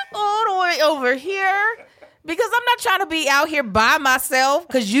all the way over here. Because I'm not trying to be out here by myself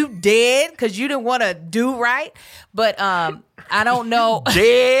because you dead, because you didn't want to do right. But I don't know.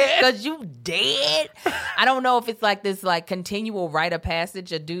 Dead? Because you dead. I don't know if it's like this like continual rite of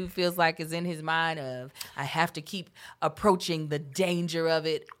passage a dude feels like is in his mind of, I have to keep approaching the danger of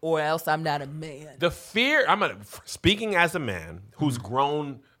it or else I'm not a man. The fear, speaking as a man who's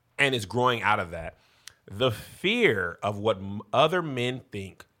grown and is growing out of that, the fear of what other men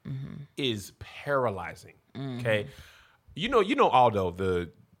think is paralyzing. Okay, you know Aldo, the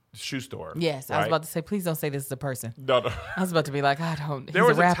shoe store. Yes, right? I was about to say, please don't say this is a person. No. I was about to be like, I don't. There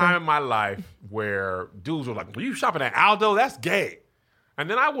was a time in my life where dudes were like, "Were you shopping at Aldo? That's gay." And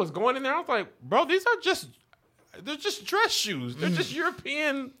then I was going in there. I was like, "Bro, they're just dress shoes. They're just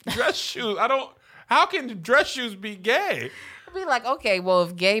European dress shoes. How can dress shoes be gay?" Be like, okay, well,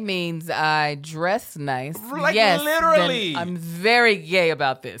 if gay means I dress nice, like yes, literally, then I'm very gay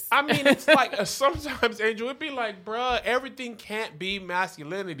about this. I mean, it's like sometimes, Angel, it'd be like, bruh, everything can't be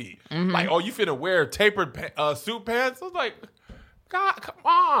masculinity. Like, oh, you finna wear tapered suit pants? I was like, God, come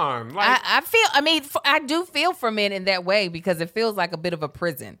on. Like, I do feel for men in that way because it feels like a bit of a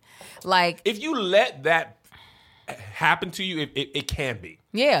prison. Like, if you let that happen to you, it can be.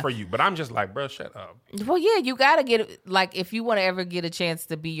 Yeah. For you. But I'm just like, bro, shut up. Well, yeah, you got to get, like, if you want to ever get a chance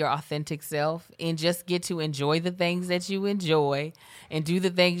to be your authentic self and just get to enjoy the things that you enjoy and do the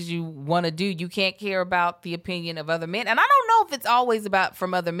things you want to do, you can't care about the opinion of other men. And I don't know if it's always about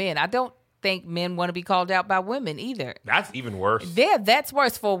from other men. I don't think men want to be called out by women either. That's even worse. Yeah, that's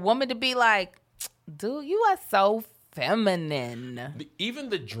worse. For a woman to be like, dude, you are so feminine. Even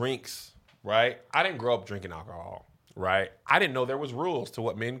the drinks, right? I didn't grow up drinking alcohol. Right? I didn't know there was rules to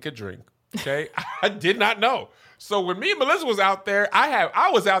what men could drink. Okay? I did not know. So when me and Melissa was out there, I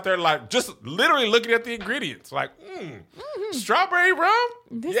was out there like just literally looking at the ingredients. Like, strawberry rum?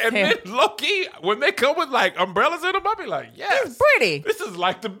 Yeah, and then low-key, when they come with like umbrellas in them, I'll be like, yes. It's pretty. This is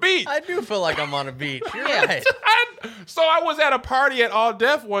like the beach. I do feel like I'm on a beach. You're Yeah. right. So I was at a party at All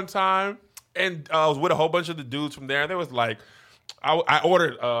Def one time, and I was with a whole bunch of the dudes from there. And there was like, I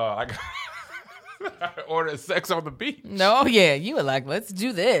ordered, I ordered Sex on the Beach. No, yeah, you were like, let's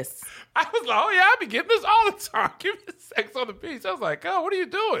do this. I was like, oh yeah, I be getting this all the time. Give me Sex on the Beach. I was like, oh, what are you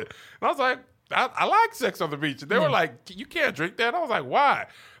doing? And I was like, I like Sex on the Beach. And they were like, you can't drink that. I was like, why?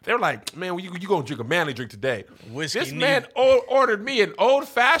 They were like, man, you gonna drink a manly drink today. Whiskey this neat. man ordered me an old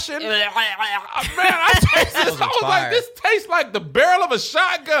fashioned. Man, I tasted this. I was like, this tastes like the barrel of a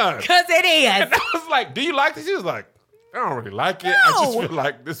shotgun. Because it is. And I was like, do you like this? He was like, I don't really like it. No. I just feel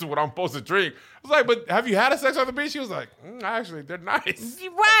like this is what I'm supposed to drink. I was like, but have you had a Sex on the Beach? He was like, actually, they're nice.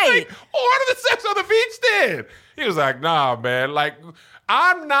 Right. Like, order the Sex on the Beach then. He was like, nah, man. Like,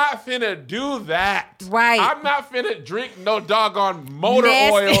 I'm not finna do that. Right. I'm not finna drink no doggone motor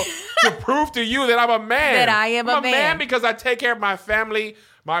Nasty. oil to prove to you that I'm a man. That I am a I'm man. because I take care of my family,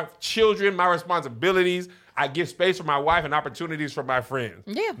 my children, my responsibilities. I give space for my wife and opportunities for my friends.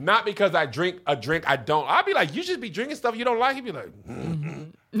 Yeah. Not because I drink a drink I don't. I'll be like, you should be drinking stuff you don't like. He'd be like,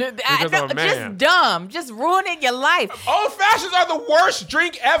 Because I'm a man. Just dumb. Just ruining your life. Old fashions are the worst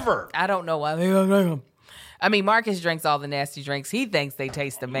drink ever. I don't know why they don't like them. I mean, Marcus drinks all the nasty drinks. He thinks they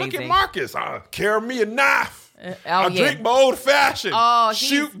taste amazing. Look at Marcus. Carry me a knife. I yeah. drink my old fashioned. Oh,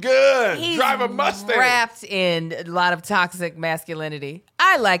 shoot gun. He's Drive a Mustang. Wrapped in a lot of toxic masculinity.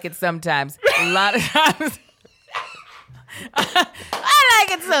 I like it sometimes. A lot of times. I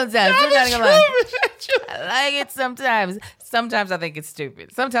like it sometimes. I like it sometimes. Sometimes I think it's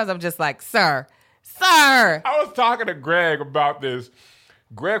stupid. Sometimes I'm just like, sir. I was talking to Greg about this.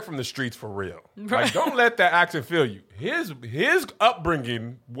 Greg from the streets for real. Like, don't let that accent fool you. His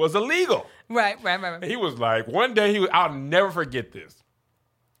upbringing was illegal. Right. He was like, one day I'll never forget this.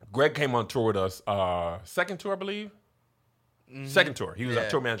 Greg came on tour with us, second tour, I believe. Mm-hmm. Second tour. He was a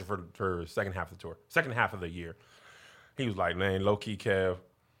tour manager for second half of the tour, second half of the year. He was like, man, low key, Kev,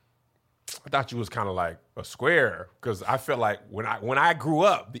 I thought you was kind of like a square because I felt like when I grew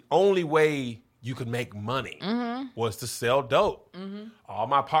up, the only way you could make money was to sell dope. Mm-hmm. All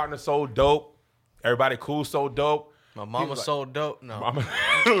my partners sold dope. Everybody cool sold dope. My mama sold dope. No,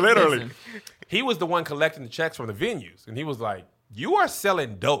 literally. Listen. He was the one collecting the checks from the venues, and he was like, "You are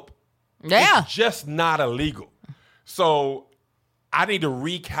selling dope. Yeah, it's just not illegal." So I need to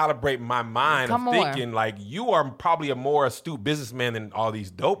recalibrate my mind of thinking like you are probably a more astute businessman than all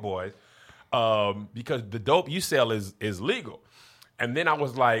these dope boys, because the dope you sell is legal. And then I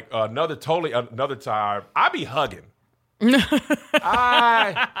was like, another time, I be hugging.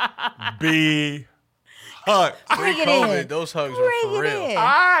 I be hug. Pre-COVID, those hugs were for real.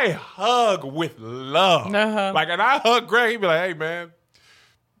 I hug with love. Uh-huh. Like, and I hug Greg. He'd be like, hey, man,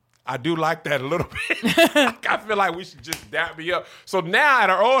 I do like that a little bit. Like, I feel like we should just dap me up. So now at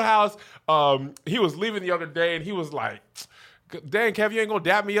our old house, he was leaving the other day, and he was like, dang, Kev, you ain't gonna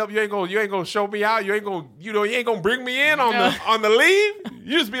dap me up. You ain't gonna show me out. You ain't gonna bring me in on the leave.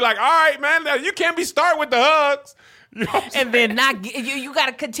 You just be like, all right, man. Now you can't be starting with the hugs. You know and then you got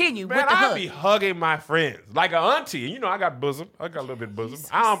to continue man, with the hug. I be hugging my friends like an auntie. You know, I got bosom. I got a little bit of bosom.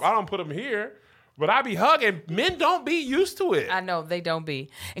 I don't put them here, but I be hugging. Men don't be used to it. I know they don't be.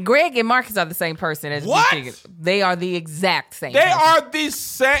 And Greg and Marcus are the same person as what? We figured. They are the exact same. They are the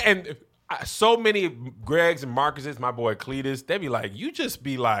same. And so many Gregs and Marcuses, my boy Cletus, they be like, you just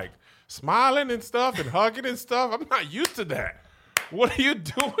be like smiling and stuff and hugging and stuff. I'm not used to that. What are you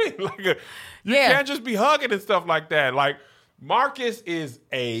doing? You can't just be hugging and stuff like that. Like, Marcus is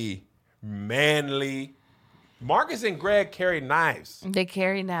a manly. Marcus and Greg carry knives. They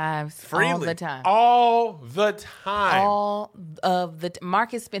carry knives freely all the time. All the time. All of the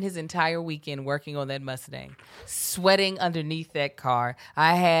Marcus spent his entire weekend working on that Mustang, sweating underneath that car.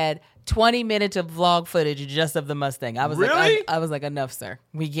 I had 20 minutes of vlog footage just of the Mustang. I was like, enough, sir.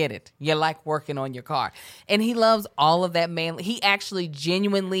 We get it. You like working on your car. And he loves all of that manly. He actually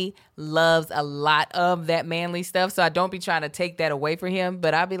genuinely loves a lot of that manly stuff. So I don't be trying to take that away from him.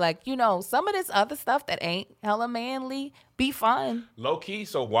 But I'll be like, some of this other stuff that ain't hella manly be fun. Low key.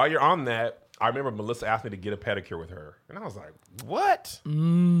 So while you're on that, I remember Melissa asked me to get a pedicure with her. And I was like, what?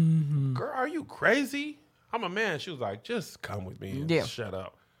 Mm-hmm. Girl, are you crazy? I'm a man. She was like, just come with me and shut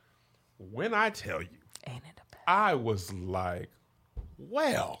up. When I tell you, I was like,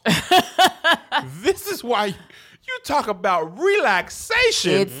 well, this is why you talk about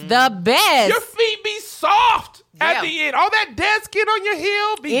relaxation. It's the best. Your feet be soft at the end. All that dead skin on your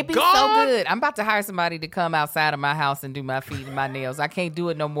heel be gone. So good. I'm about to hire somebody to come outside of my house and do my feet and my nails. I can't do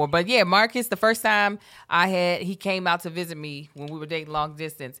it no more. But yeah, Marcus, the first time he came out to visit me when we were dating long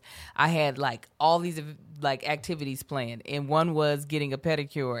distance, I had like all these like activities planned, and one was getting a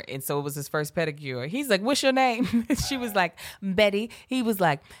pedicure, and so it was his first pedicure. He's like, what's your name? She was like, Betty. He was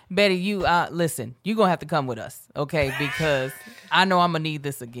like, Betty, you listen, you gonna have to come with us, okay, because I know I'm gonna need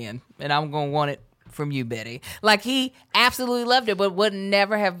this again, and I'm gonna want it from you, Betty. Like, he absolutely loved it, but would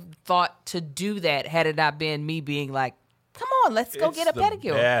never have thought to do that had it not been me being like, come on, let's go get a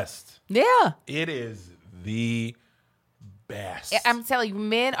pedicure. Best. Yeah, it is the best. I'm telling you,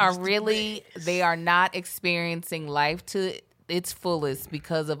 men are they are not experiencing life to its fullest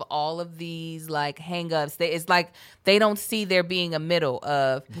because of all of these like hang-ups. It's like they don't see there being a middle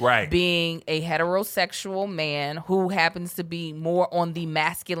of being a heterosexual man who happens to be more on the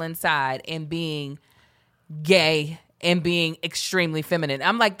masculine side and being gay and being extremely feminine.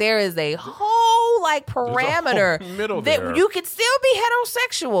 I'm like, there is a whole like parameter that you could still be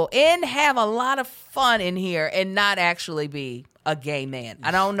heterosexual and have a lot of fun in here and not actually be a gay man.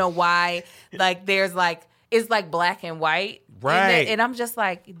 I don't know why. Like, there's like, it's like black and white. Right. And I'm just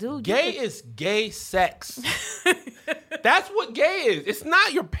like, dude. Gay is gay sex. That's what gay is. It's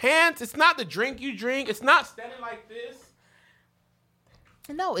not your pants. It's not the drink you drink. It's not standing like this.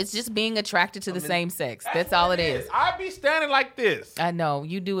 No, it's just being attracted to the same sex. That's all it is. I be standing like this. I know.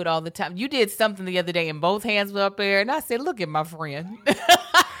 You do it all the time. You did something the other day and both hands were up there. And I said, look at my friend.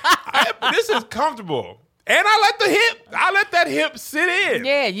 This is comfortable. And I let that hip sit in.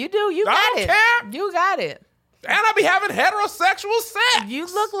 Yeah, you do. You got I don't it. care. You got it. And I be having heterosexual sex. You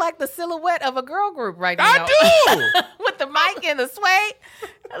look like the silhouette of a girl group right now. I do. With the mic and the sway.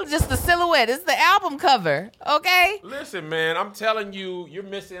 Just the silhouette. It's the album cover. Okay? Listen, man, I'm telling you, you're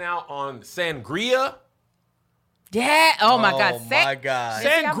missing out on sangria. Yeah. Oh, my God. Oh, my God.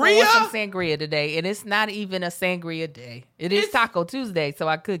 I'm Sangria? going some sangria today. And it's not even a sangria day. It is Taco Tuesday, so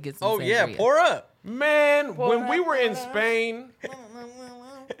I could get some sangria. Oh, yeah. Pour up. Man, when we were in Spain,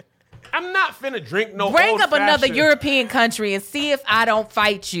 I'm not finna drink no Bring up another old-fashioned- European country and see if I don't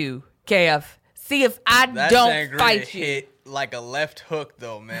fight you, Kev. See if I That don't sangria fight you. hit like a left hook,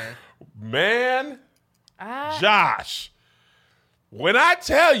 though, man. Man, Josh, when I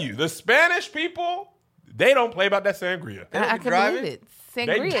tell you, the Spanish people, they don't play about that sangria. I can believe it. They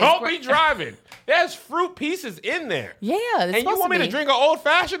Sangria. don't be driving. There's fruit pieces in there. Yeah, it's And you want me to drink an old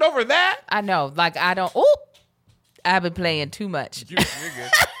fashioned over that? I know. Like, I don't. Oop. I've been playing too much. You're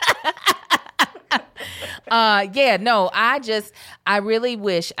good. Yeah, no, I really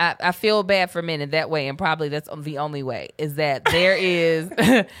wish, I feel bad for men in that way, and probably that's the only way, is that there is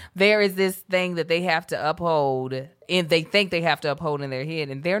this thing that they have to uphold, and they think they have to uphold in their head,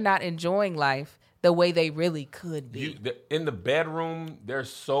 and they're not enjoying life the way they really could be. In the bedroom,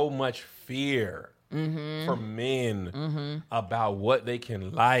 there's so much fear for men about what they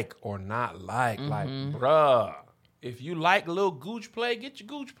can like or not like. Like, bruh, if you like a little gooch play, get your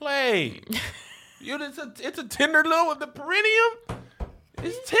gooch play. It's a tender little, the perineum,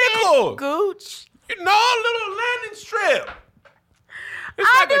 it's tickled. Gooch. You know, a little landing strip. It's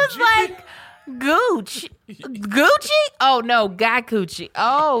I like a just G- like Gooch. Gucci? Oh, no, guy coochie.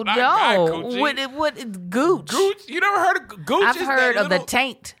 Oh, Not guy no. coochie. What is gooch? Gooch. You never heard of gooch? I've Is heard that of the little-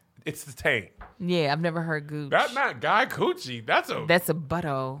 taint. It's the taint. Yeah, I've never heard gooch. That's not guy coochie. That's a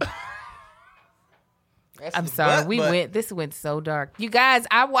butthole. I'm sorry. This went so dark. You guys,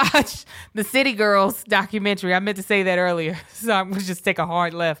 I watched the City Girls documentary. I meant to say that earlier. So I'm going to just take a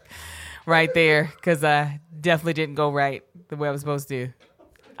hard left right there because I definitely didn't go right the way I was supposed to.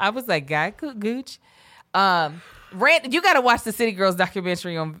 I was like, guy gooch. You got to watch the City Girls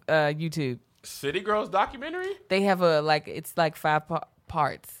documentary on YouTube. City Girls documentary? They have it's like 5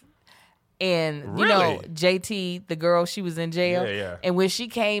 parts. And, you know, JT, the girl, she was in jail. Yeah. And when she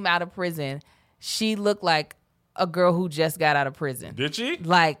came out of prison, she looked like a girl who just got out of prison. Did she?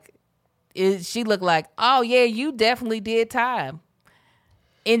 Like, she looked like, oh, yeah, you definitely did time.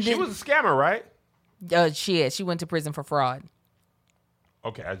 And She was a scammer, right? She went to prison for fraud.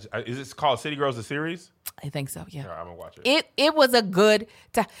 Okay. Is it called City Girls, the series? I think so, yeah. All right, I'm going to watch it. It was a good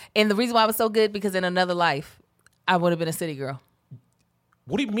time. And the reason why it was so good, because in another life, I would have been a city girl.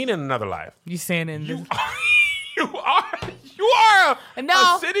 What do you mean in another life? You saying in You this? you are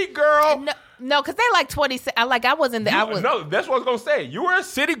No. a city girl. No, because they like 20. I wasn't there. No, that's what I was going to say. You were a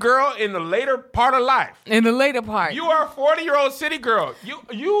city girl in the later part of life. In the later part. You are a 40-year-old city girl.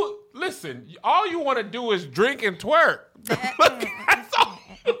 You listen, all you want to do is drink and twerk. Look, that's all.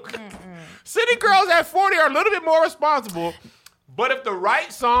 City girls at 40 are a little bit more responsible, but if the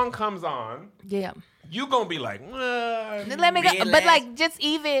right song comes on, yeah. you gonna be like, Let me go. But like, just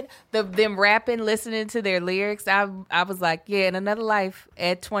even them rapping, listening to their lyrics, I was like, yeah, in another life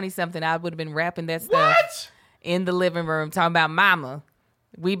at 20 something, I would have been rapping that stuff what? in the living room, talking about mama.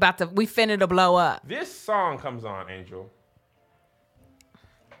 We finna to blow up. This song comes on, Angel.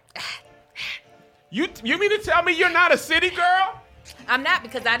 You mean to tell me you're not a city girl? I'm not,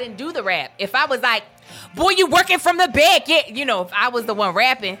 because I didn't do the rap. If I was like, boy, you working from the back, yeah, you know, if I was the one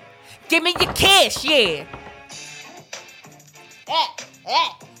rapping, give me your cash, yeah.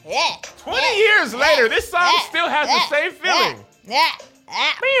 20 years later, this song still has the same feeling. Yeah.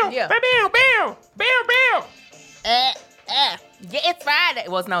 Bam, bam, bam, bam, bam. Yeah, it's Friday.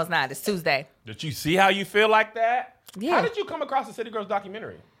 Well, no, it's not. It's Tuesday. Did you see how you feel like that? Yeah. How did you come across the City Girls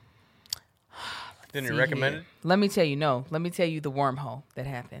documentary? Didn't you recommend it? Let me tell you the wormhole that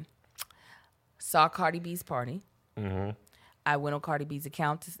happened. Saw Cardi B's party. Mm-hmm. I went on Cardi B's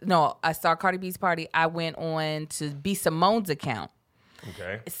account. I saw Cardi B's party. I went on to B. Simone's account.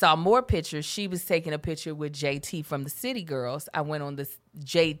 Okay. Saw more pictures. She was taking a picture with JT from the City Girls. I went on this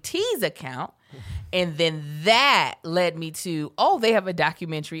JT's account. And then that led me to, they have a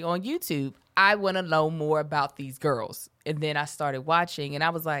documentary on YouTube. I want to know more about these girls. And then I started watching, and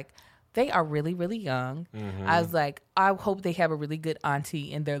I was like, they are really, really young. I was like, I hope they have a really good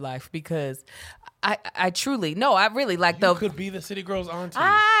auntie in their life because I truly, no, I really like You could be the city girl's auntie.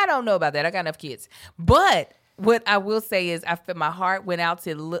 I don't know about that. I got enough kids. But what I will say is my heart went out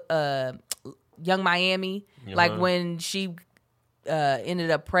to Young Miami. Like when she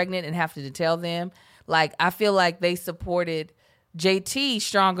ended up pregnant and having to tell them. Like, I feel like they supported JT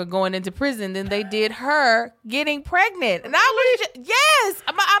stronger going into prison than they did her getting pregnant. And I was yes,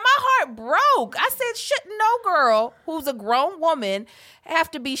 my heart broke. I said, shouldn't no girl who's a grown woman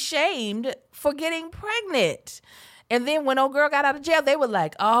have to be shamed for getting pregnant? And then when old girl got out of jail, they were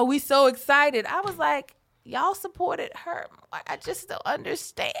like, oh, we so excited. I was like, y'all supported her. Like, I just don't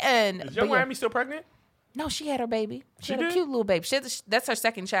understand. Is Young Miami still pregnant? No, she had her baby. She had a cute little baby. That's her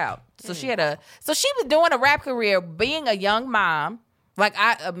second child. So she was doing a rap career, being a young mom. Like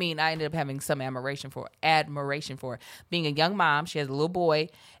I mean, I ended up having some admiration for her. Being a young mom, she has a little boy,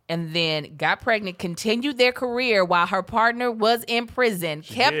 and then got pregnant, continued their career while her partner was in prison,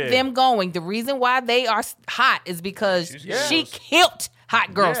 kept them going. The reason why they are hot is because she killed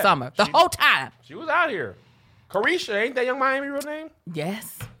Hot Girl Summer the whole time. She was out here. Carisha, ain't that Young Miami real name?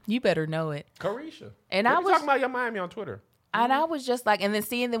 Yes. You better know it. Carisha. And I I was was talking about Young Miami on Twitter. And I was just like, and then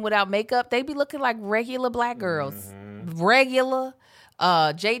seeing them without makeup, they be looking like regular black girls. Regular.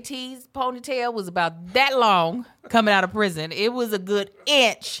 JT's ponytail was about that long coming out of prison. It was a good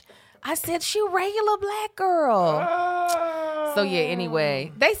inch. I said, she a regular black girl. So yeah,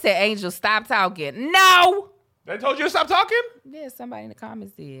 anyway. They said, Angel, stop talking. No! They told you to stop talking? Yeah, somebody in the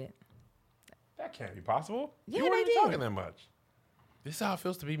comments did. That can't be possible. Yeah, you weren't they even did. talking that much. This is how it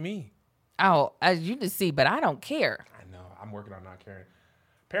feels to be me. Oh, as you can see, but I don't care. I know. I'm working on not caring.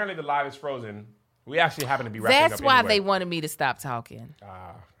 Apparently, the live is frozen. We actually happen to be wrapping That's up why anyway. they wanted me to stop talking. See,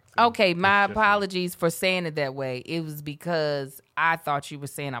 Okay, my it's just- apologies for saying it that way. It was because I thought you were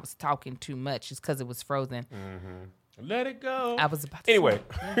saying I was talking too much. It's because it was frozen. Let it go. I was about to Anyway,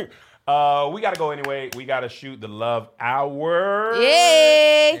 we got to go anyway. We got to shoot the Love Hour.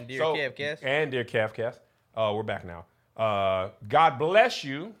 Yay! And Dear Cavcast. And Dear Cavcast. We're back now. God bless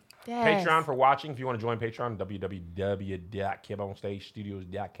you. Yes. Patreon for watching. If you want to join Patreon,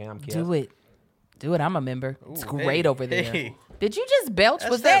 www.kibonstagestudios.com. Do it. I'm a member. It's great over there. Hey. Did you just belch?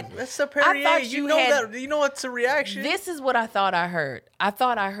 That's a Perrier. I thought you you know had- that. You know it's a reaction. This is what I thought I heard. I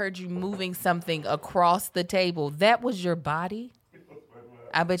thought I heard you moving something across the table. That was your body?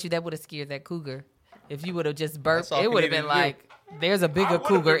 I bet you that would have scared that cougar. If you would have just burped, That's all it would have you been needed to like, there's a bigger would've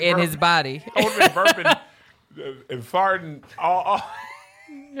cougar been in his body. I would have been burping and farting all.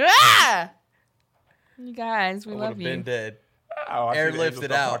 Ah! You guys, we I would love have you. been dead. Oh, I see the angels Airlifted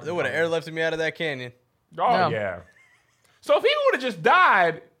start out. talking They would have about it. airlifted me out of that canyon. Oh, No. yeah. So if he would have just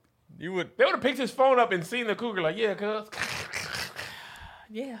died, You would. they would have picked his phone up and seen the cougar like, yeah, cuz.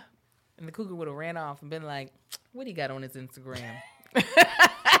 Yeah. And the cougar would have ran off and been like, what he got on his Instagram?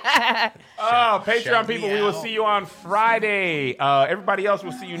 Oh, Patreon shout people, me we will out. see you on Friday. Everybody else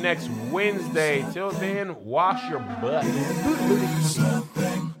will see you next Wednesday. Till then, wash your butt.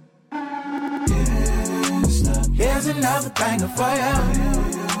 Here's another banger for you.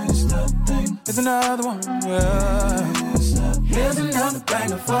 Here's another one. Yeah. Here's another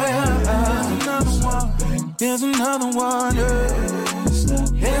banger for you. Here's another one. Yeah.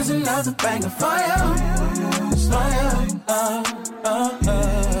 Here's another banger for you.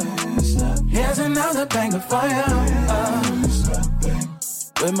 Here's another banger for you.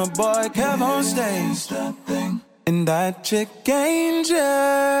 With my boy Kev on stage. And that chick Angel.